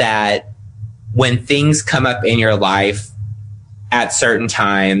feel that when things come up in your life at certain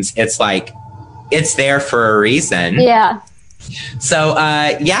times, it's like, it's there for a reason. Yeah. So,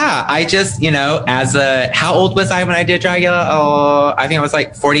 I just, how old was I when I did Dragula? Oh, I think I was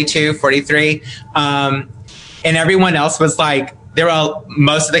like 42, 43. And everyone else was like,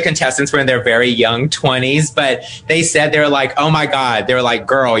 most of the contestants were in their very young 20s, but they said, they were like, oh my God, they were like,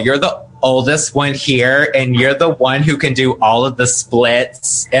 girl, you're the oldest one here, and you're the one who can do all of the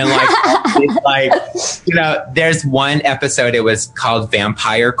splits. And there's one episode, it was called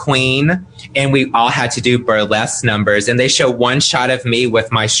Vampire Queen, and we all had to do burlesque numbers, and they show one shot of me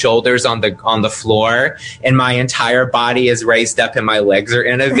with my shoulders on the floor, and my entire body is raised up and my legs are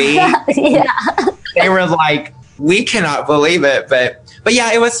in a V. Yeah. They were like, we cannot believe it, but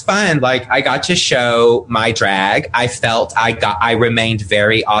yeah, it was fun. Like, I got to show my drag. I felt I remained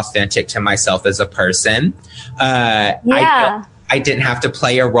very authentic to myself as a person. I didn't have to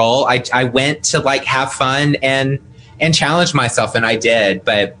play a role. I went to like have fun and challenge myself, and I did.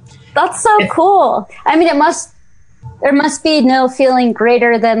 But that's so cool. I mean, there must be no feeling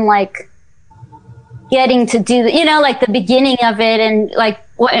greater than like getting to do like the beginning of it, and like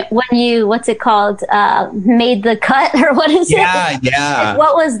when you, what's it called, made the cut, or what is it? Yeah. Like,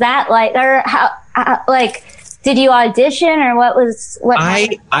 what was that like? Or how like, did you audition, or what?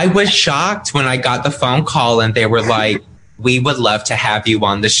 I was shocked when I got the phone call and they were like, we would love to have you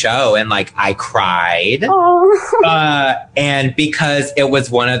on the show. And like, I cried. And because it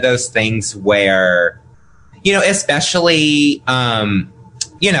was one of those things where, especially, I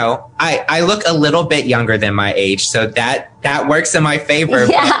look a little bit younger than my age, so that works in my favor.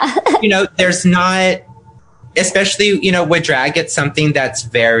 Yeah. But, there's not, especially, with drag, it's something that's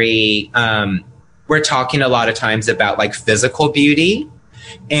very, we're talking a lot of times about like physical beauty,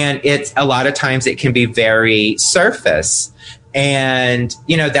 and it's a lot of times it can be very surface. And,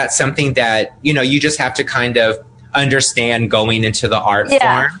 that's something that, you just have to kind of understand going into the art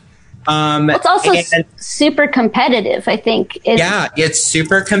form. It's also super competitive, I think. It's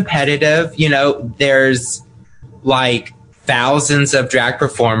super competitive. There's like thousands of drag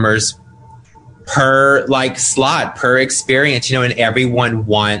performers per like slot, per experience, and everyone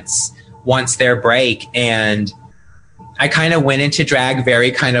wants their break. And I kind of went into drag very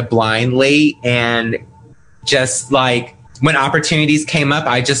kind of blindly, and just like when opportunities came up,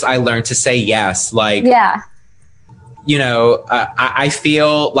 I learned to say yes. Like, I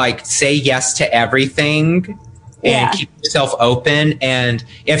feel like say yes to everything and keep yourself open. And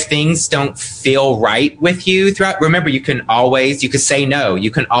if things don't feel right with you throughout, remember, you can say no.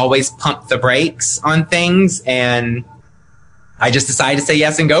 You can always pump the brakes on things. And I just decided to say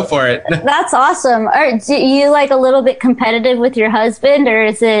yes and go for it. That's awesome. Do you like a little bit competitive with your husband, or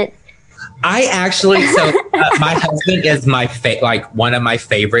is it? I actually, my husband is one of my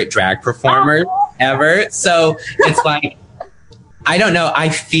favorite drag performers ever. So it's like, I don't know. I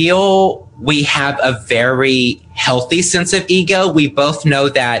feel we have a very healthy sense of ego. We both know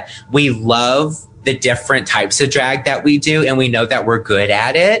that we love the different types of drag that we do, and we know that we're good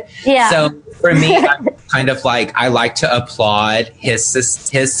at it. Yeah. So for me, I'm kind of like, I like to applaud his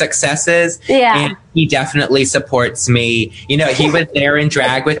successes. Yeah. And he definitely supports me. He was there in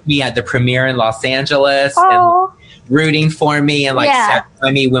drag with me at the premiere in Los Angeles. And rooting for me, and sat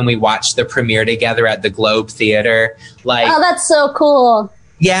by me when we watched the premiere together at the Globe Theater. Like, oh, that's so cool.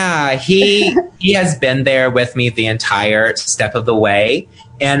 Yeah, he has been there with me the entire step of the way.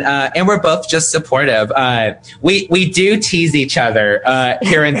 And we're both just supportive. We do tease each other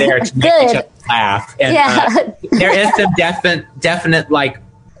here and there to make each other laugh. And there is some definite like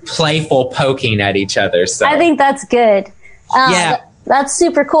playful poking at each other. So I think that's good. That's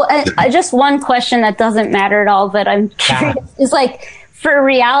super cool. And just one question that doesn't matter at all, but I'm curious, is like, for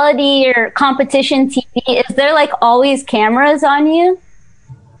reality or competition TV, is there like always cameras on you?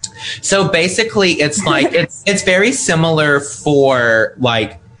 So basically it's like, it's very similar for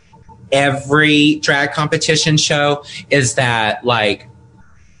like every drag competition show, is that like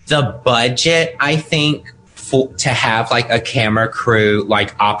the budget, I think, to have like a camera crew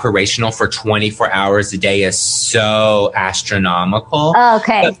like operational for 24 hours a day is so astronomical. Oh,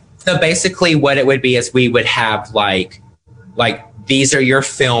 okay. So basically what it would be is we would have like these are your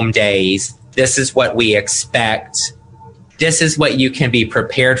film days. This is what we expect. This is what you can be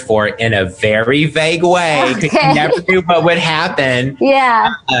prepared for, in a very vague way, because you never knew what would happen.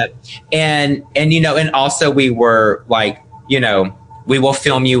 Yeah. And also we were like, we will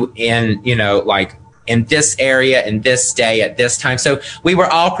film you in, like in this area, in this day, at this time. So we were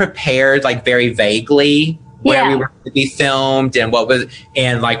all prepared, like very vaguely where we were going to be filmed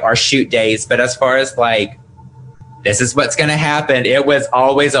and like our shoot days. But as far as like, this is what's going to happen, it was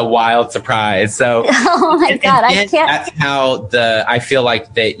always a wild surprise. So, oh my God, I can't. That's how I feel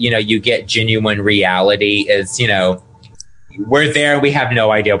like that, you get genuine reality is, we're there. We have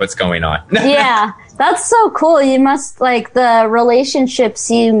no idea what's going on. Yeah. That's so cool. You must like the relationships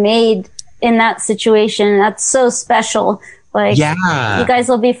you made in that situation. That's so special. Like, you guys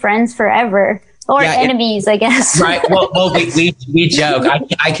will be friends forever. Or enemies, I guess. Right. Well, we joke.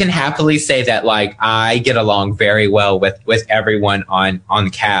 I can happily say that, like, I get along very well with everyone on the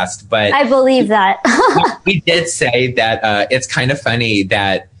cast. But I believe that. we did say that it's kind of funny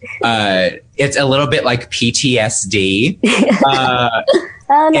that it's a little bit like PTSD,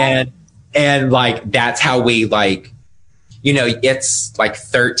 and like that's how we like, it's like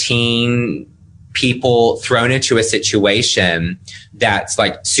 13 people thrown into a situation that's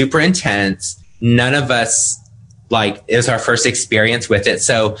like super intense. None of us like is our first experience with it.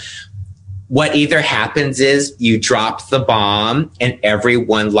 So what either happens is you drop the bomb and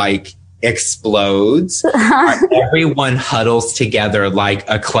everyone like explodes. Or everyone huddles together like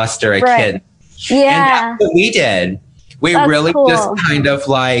a cluster of kittens. Yeah. And that's what we did. We really just kind of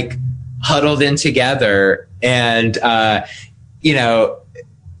like huddled in together and,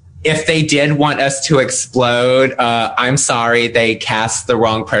 if they did want us to explode, I'm sorry, they cast the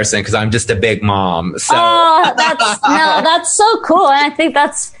wrong person because I'm just a big mom. So that's so cool. And I think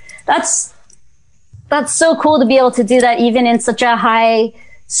that's so cool to be able to do that even in such a high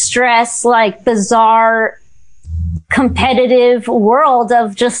stress, like bizarre, competitive world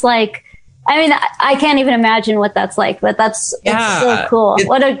of just like, I mean, I can't even imagine what that's like, but it's so cool.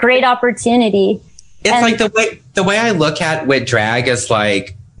 What a great opportunity. It's like the way I look at with drag is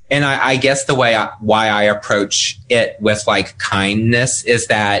like, and I guess the way why I approach it with like kindness is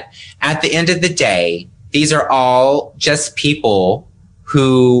that at the end of the day, these are all just people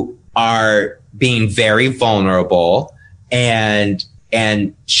who are being very vulnerable and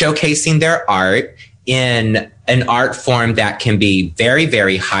showcasing their art in an art form that can be very,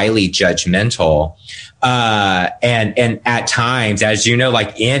 very highly judgmental. And at times, as you know,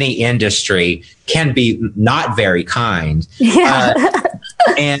 like any industry can be not very kind.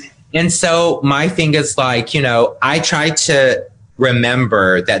 And so my thing is like, I try to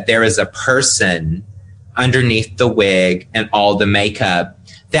remember that there is a person underneath the wig and all the makeup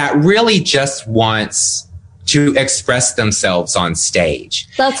that really just wants to express themselves on stage.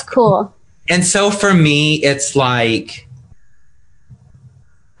 That's cool. And so for me, it's like,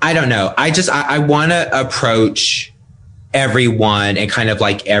 I don't know. I want to approach everyone and kind of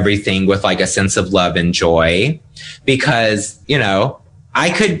like everything with like a sense of love and joy because, I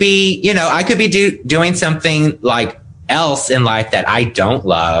could be doing something like else in life that I don't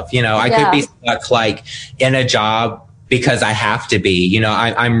love. I could be stuck like in a job because I have to be,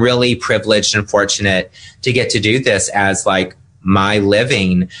 I'm really privileged and fortunate to get to do this as like my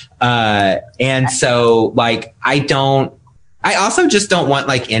living. And so like, I also just don't want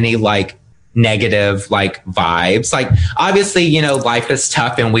like any like negative like vibes. Like obviously, life is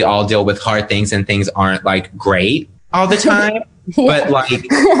tough and we all deal with hard things and things aren't like great all the time. But like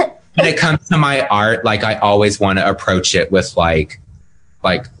when it comes to my art, like I always want to approach it with like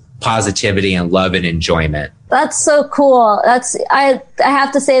positivity and love and enjoyment. That's so cool. I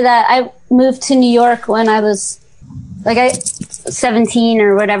have to say that I moved to New York when I was like 17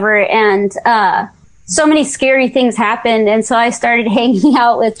 or whatever. And, so many scary things happened. And so I started hanging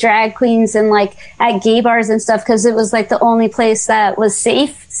out with drag queens and like at gay bars and stuff because it was like the only place that was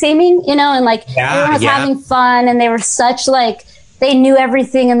safe seeming, and like everyone was having fun and they were such like, they knew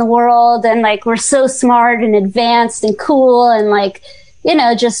everything in the world and like were so smart and advanced and cool and like,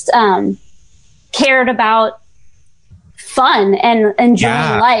 just cared about fun and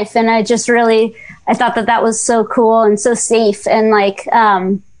enjoying life. And I thought that was so cool and so safe and like,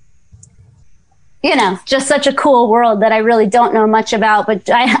 just such a cool world that I really don't know much about, but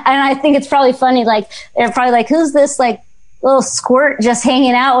I think it's probably funny. Like they're probably like, who's this like little squirt just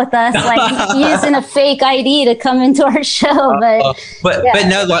hanging out with us, like using a fake ID to come into our show. But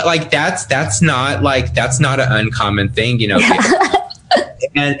no, like that's not an uncommon thing, and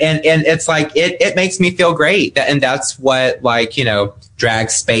it's like, it makes me feel great and that's what like,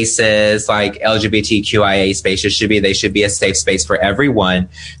 drag spaces, like LGBTQIA spaces should be. They should be a safe space for everyone.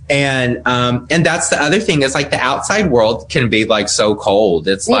 And that's the other thing is like the outside world can be like so cold.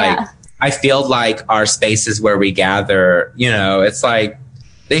 It's like, I feel like our spaces where we gather, it's like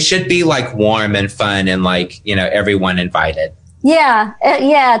they should be like warm and fun and like, everyone invited. Yeah,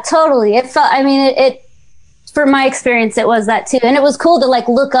 totally. It felt, I mean, it for my experience, it was that too. And it was cool to like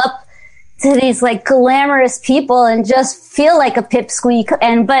look up to these like glamorous people and just feel like a pipsqueak.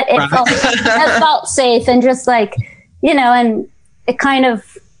 But it felt safe and just like, you know, and it kind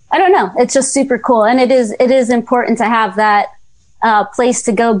of, I don't know, it's just super cool. And it is important to have that place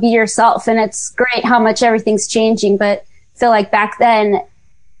to go be yourself. And it's great how much everything's changing. But I feel like back then,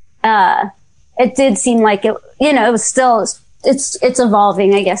 it did seem like it, you know, it was still, it's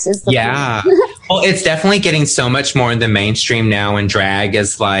evolving, I guess is the point. Well, it's definitely getting so much more in the mainstream now, and drag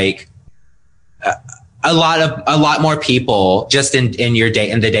is like a lot more people just in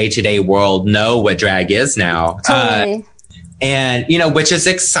the day-to-day world know what drag is now. Totally. And, you know, which is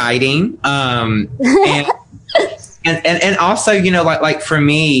exciting. And also, you know, like for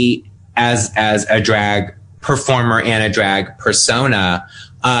me as a drag performer and a drag persona,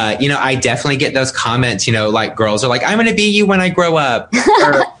 you know, I definitely get those comments, you know, like girls are like, I'm going to be you when I grow up, or,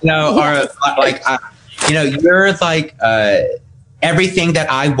 you know, yes. Or like, you know, you're like, everything that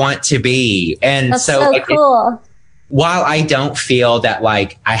I want to be. And that's so like, cool. While I don't feel that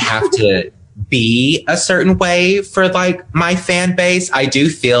like I have to be a certain way for like my fan base, I do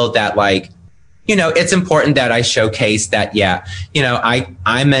feel that like, you know, it's important that I showcase that, yeah, you know,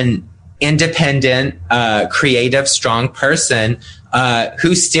 I'm an independent, creative, strong person,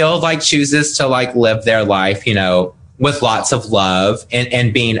 who still like chooses to like live their life, you know, with lots of love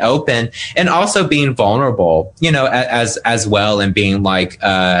and being open and also being vulnerable, you know, as well. And being like,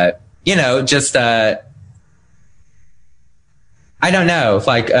 you know, just, I don't know,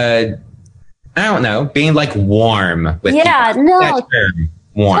 like, I don't know, being like warm with people. No,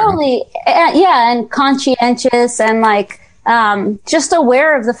 warm. Totally. Yeah. And conscientious and like, just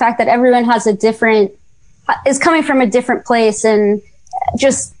aware of the fact that everyone has is coming from a different place, and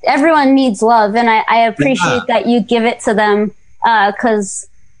just everyone needs love. And I appreciate that you give it to them, cause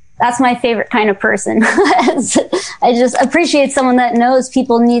that's my favorite kind of person. I just appreciate someone that knows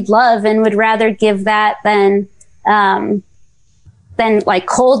people need love and would rather give that than like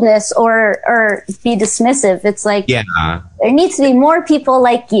coldness or be dismissive. It's like, there needs to be more people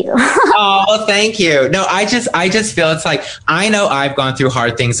like you. Oh, thank you. No, I just feel it's like, I know I've gone through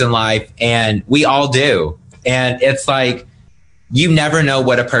hard things in life, and we all do. And it's like, you never know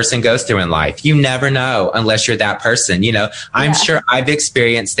what a person goes through in life. You never know unless you're that person. You know, I'm sure I've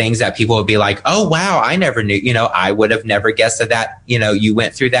experienced things that people would be like, oh, wow, I never knew, you know, I would have never guessed that, you know, you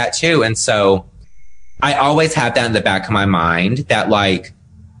went through that too. And so I always have that in the back of my mind that like,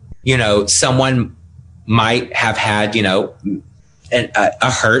 you know, someone might have had, you know,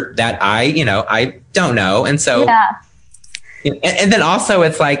 a hurt that I don't know. And so, and then also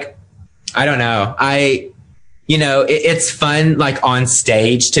it's like, I don't know, you know, it's fun, like on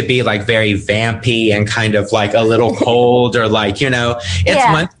stage to be like very vampy and kind of like a little cold, or like, you know, it's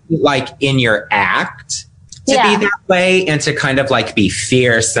fun like in your act to be that way and to kind of like be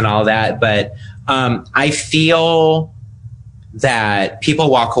fierce and all that. But I feel that people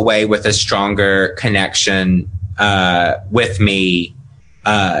walk away with a stronger connection with me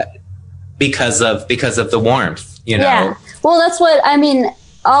because of the warmth, you know? Yeah. Well, that's what I mean.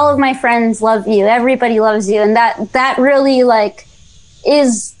 All of my friends love you. Everybody loves you. And that really like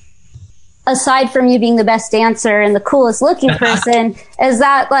is, aside from you being the best dancer and the coolest looking person, is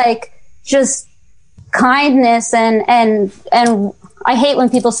that like just kindness and I hate when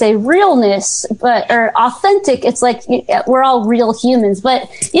people say realness, or authentic. It's like, we're all real humans, but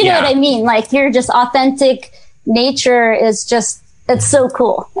you know what I mean? Like you're just authentic. Nature is just, it's so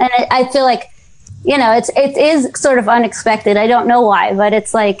cool. And I feel like, you know, it is sort of unexpected. I don't know why, but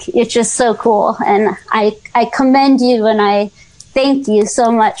it's like, it's just so cool. And I commend you, and I thank you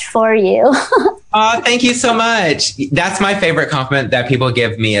so much for you. Oh, thank you so much. That's my favorite compliment that people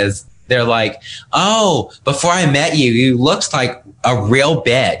give me is they're like, oh, before I met you, you looked like a real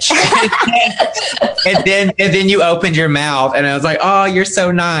bitch. and then you opened your mouth and I was like, oh, you're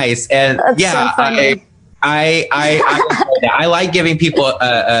so nice. And that's so funny. I like giving people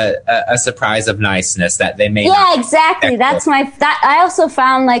a surprise of niceness that they may. Yeah, exactly. That's I also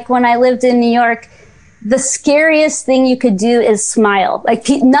found like when I lived in New York, the scariest thing you could do is smile. Like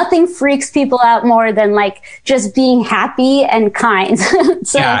nothing freaks people out more than like just being happy and kind.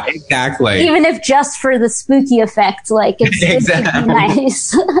 So, yeah, exactly. Even if just for the spooky effect, like it's exactly.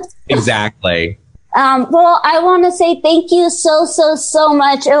 Nice. Exactly. Well, I want to say thank you so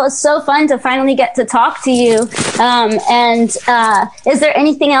much. It was so fun to finally get to talk to you. And is there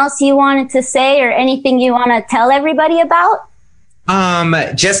anything else you wanted to say or anything you want to tell everybody about?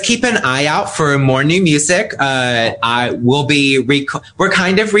 Just keep an eye out for more new music. I will be, we're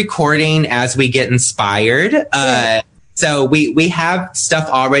kind of recording as we get inspired. So we have stuff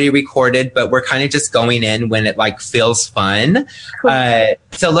already recorded, but we're kind of just going in when it like feels fun. Cool.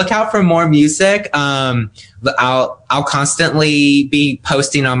 So look out for more music. I'll constantly be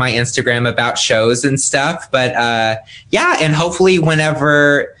posting on my Instagram about shows and stuff. But yeah, and hopefully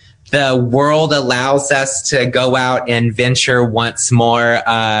whenever the world allows us to go out and venture once more,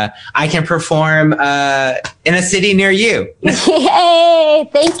 I can perform in a city near you. Yay!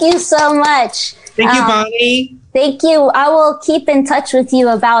 Thank you so much. Thank you, Bonnie. Thank you. I will keep in touch with you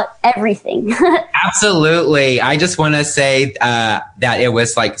about everything. Absolutely. I just want to say that it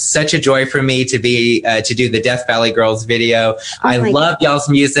was like such a joy for me to be to do the Death Valley Girls video. I love y'all's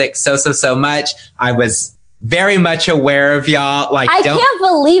music so much. I was very much aware of y'all. Like, I can't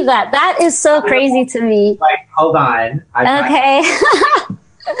believe that. That is so crazy to me. Like, hold on. Okay.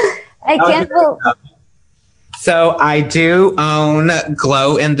 I can't believe. So I do own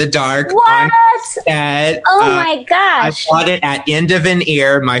Glow in the Dark. What? Oh my gosh. I bought it at End of an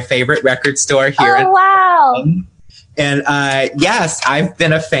Ear, my favorite record store here. Oh, wow. And yes, I've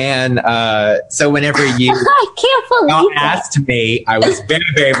been a fan. So whenever you I can't believe asked me, I was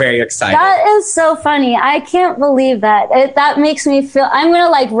very excited. That is so funny. I can't believe that. That makes me feel, I'm going to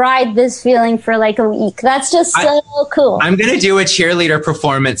like ride this feeling for like a week. That's just so cool. I'm going to do a cheerleader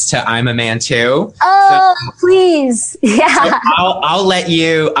performance to I'm a Man Too. Oh, so, please. Yeah. So I'll let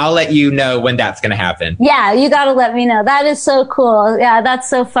you know when that's going to happen. Yeah, you got to let me know. That is so cool. Yeah, that's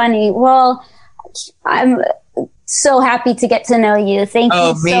so funny. Well, I'm so happy to get to know you. Thank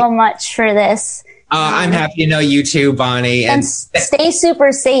you so much for this. I'm happy to know you too, Bonnie. And stay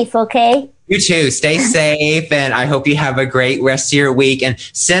super safe, okay? You too. Stay safe, and I hope you have a great rest of your week. And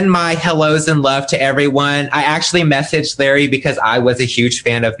send my hellos and love to everyone. I actually messaged Larry because I was a huge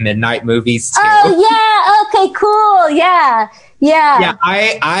fan of Midnight Movies too. Oh yeah. Okay. Cool. Yeah. Yeah.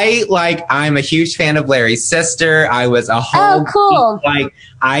 I'm a huge fan of Larry's sister. I was a whole cool.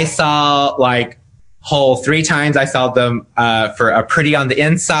 I saw whole 3 times. I saw them for a Pretty on the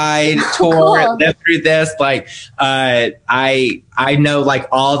Inside tour. Cool. Lived through this. I know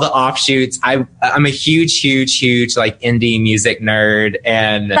all the offshoots. I'm a huge indie music nerd,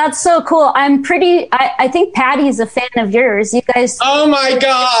 and that's so cool. I think Patty's a fan of yours. You guys. Oh my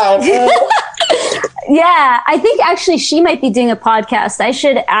god. Yeah, I think actually she might be doing a podcast. I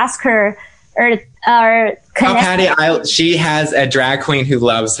should ask her or Patty, she has a drag queen who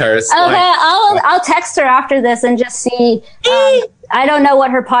loves her. So I'll text her after this and just see. I don't know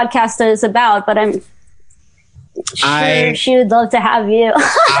what her podcast is about, but I'm sure she would love to have you.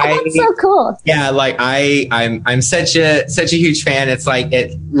 That's so cool. Yeah, I'm such a huge fan. It's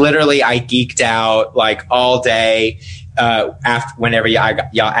literally I geeked out all day after whenever y'all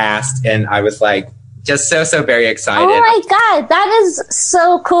asked, and I was just so very excited. Oh my god, that is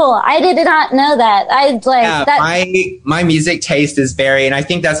so cool! I did not know that. That. My music taste is very, and I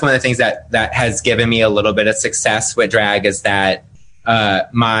think that's one of the things that has given me a little bit of success with drag is that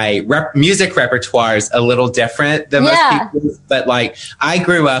my music repertoire is a little different than most people's. But I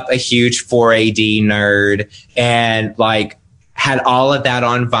grew up a huge 4AD nerd, and had all of that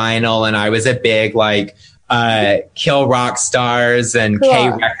on vinyl, and I was a big Kill Rock Stars and K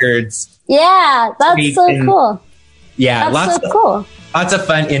Records. Yeah, that's so cool. Yeah, that's so cool. Lots of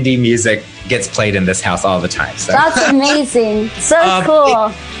fun indie music gets played in this house all the time. So. That's amazing. So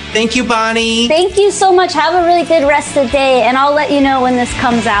cool. Thank you, Bonnie. Thank you so much. Have a really good rest of the day, and I'll let you know when this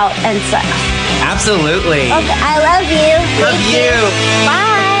comes out and stuff. Absolutely. Okay, I love you. Love you.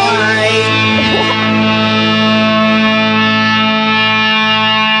 Bye. Bye.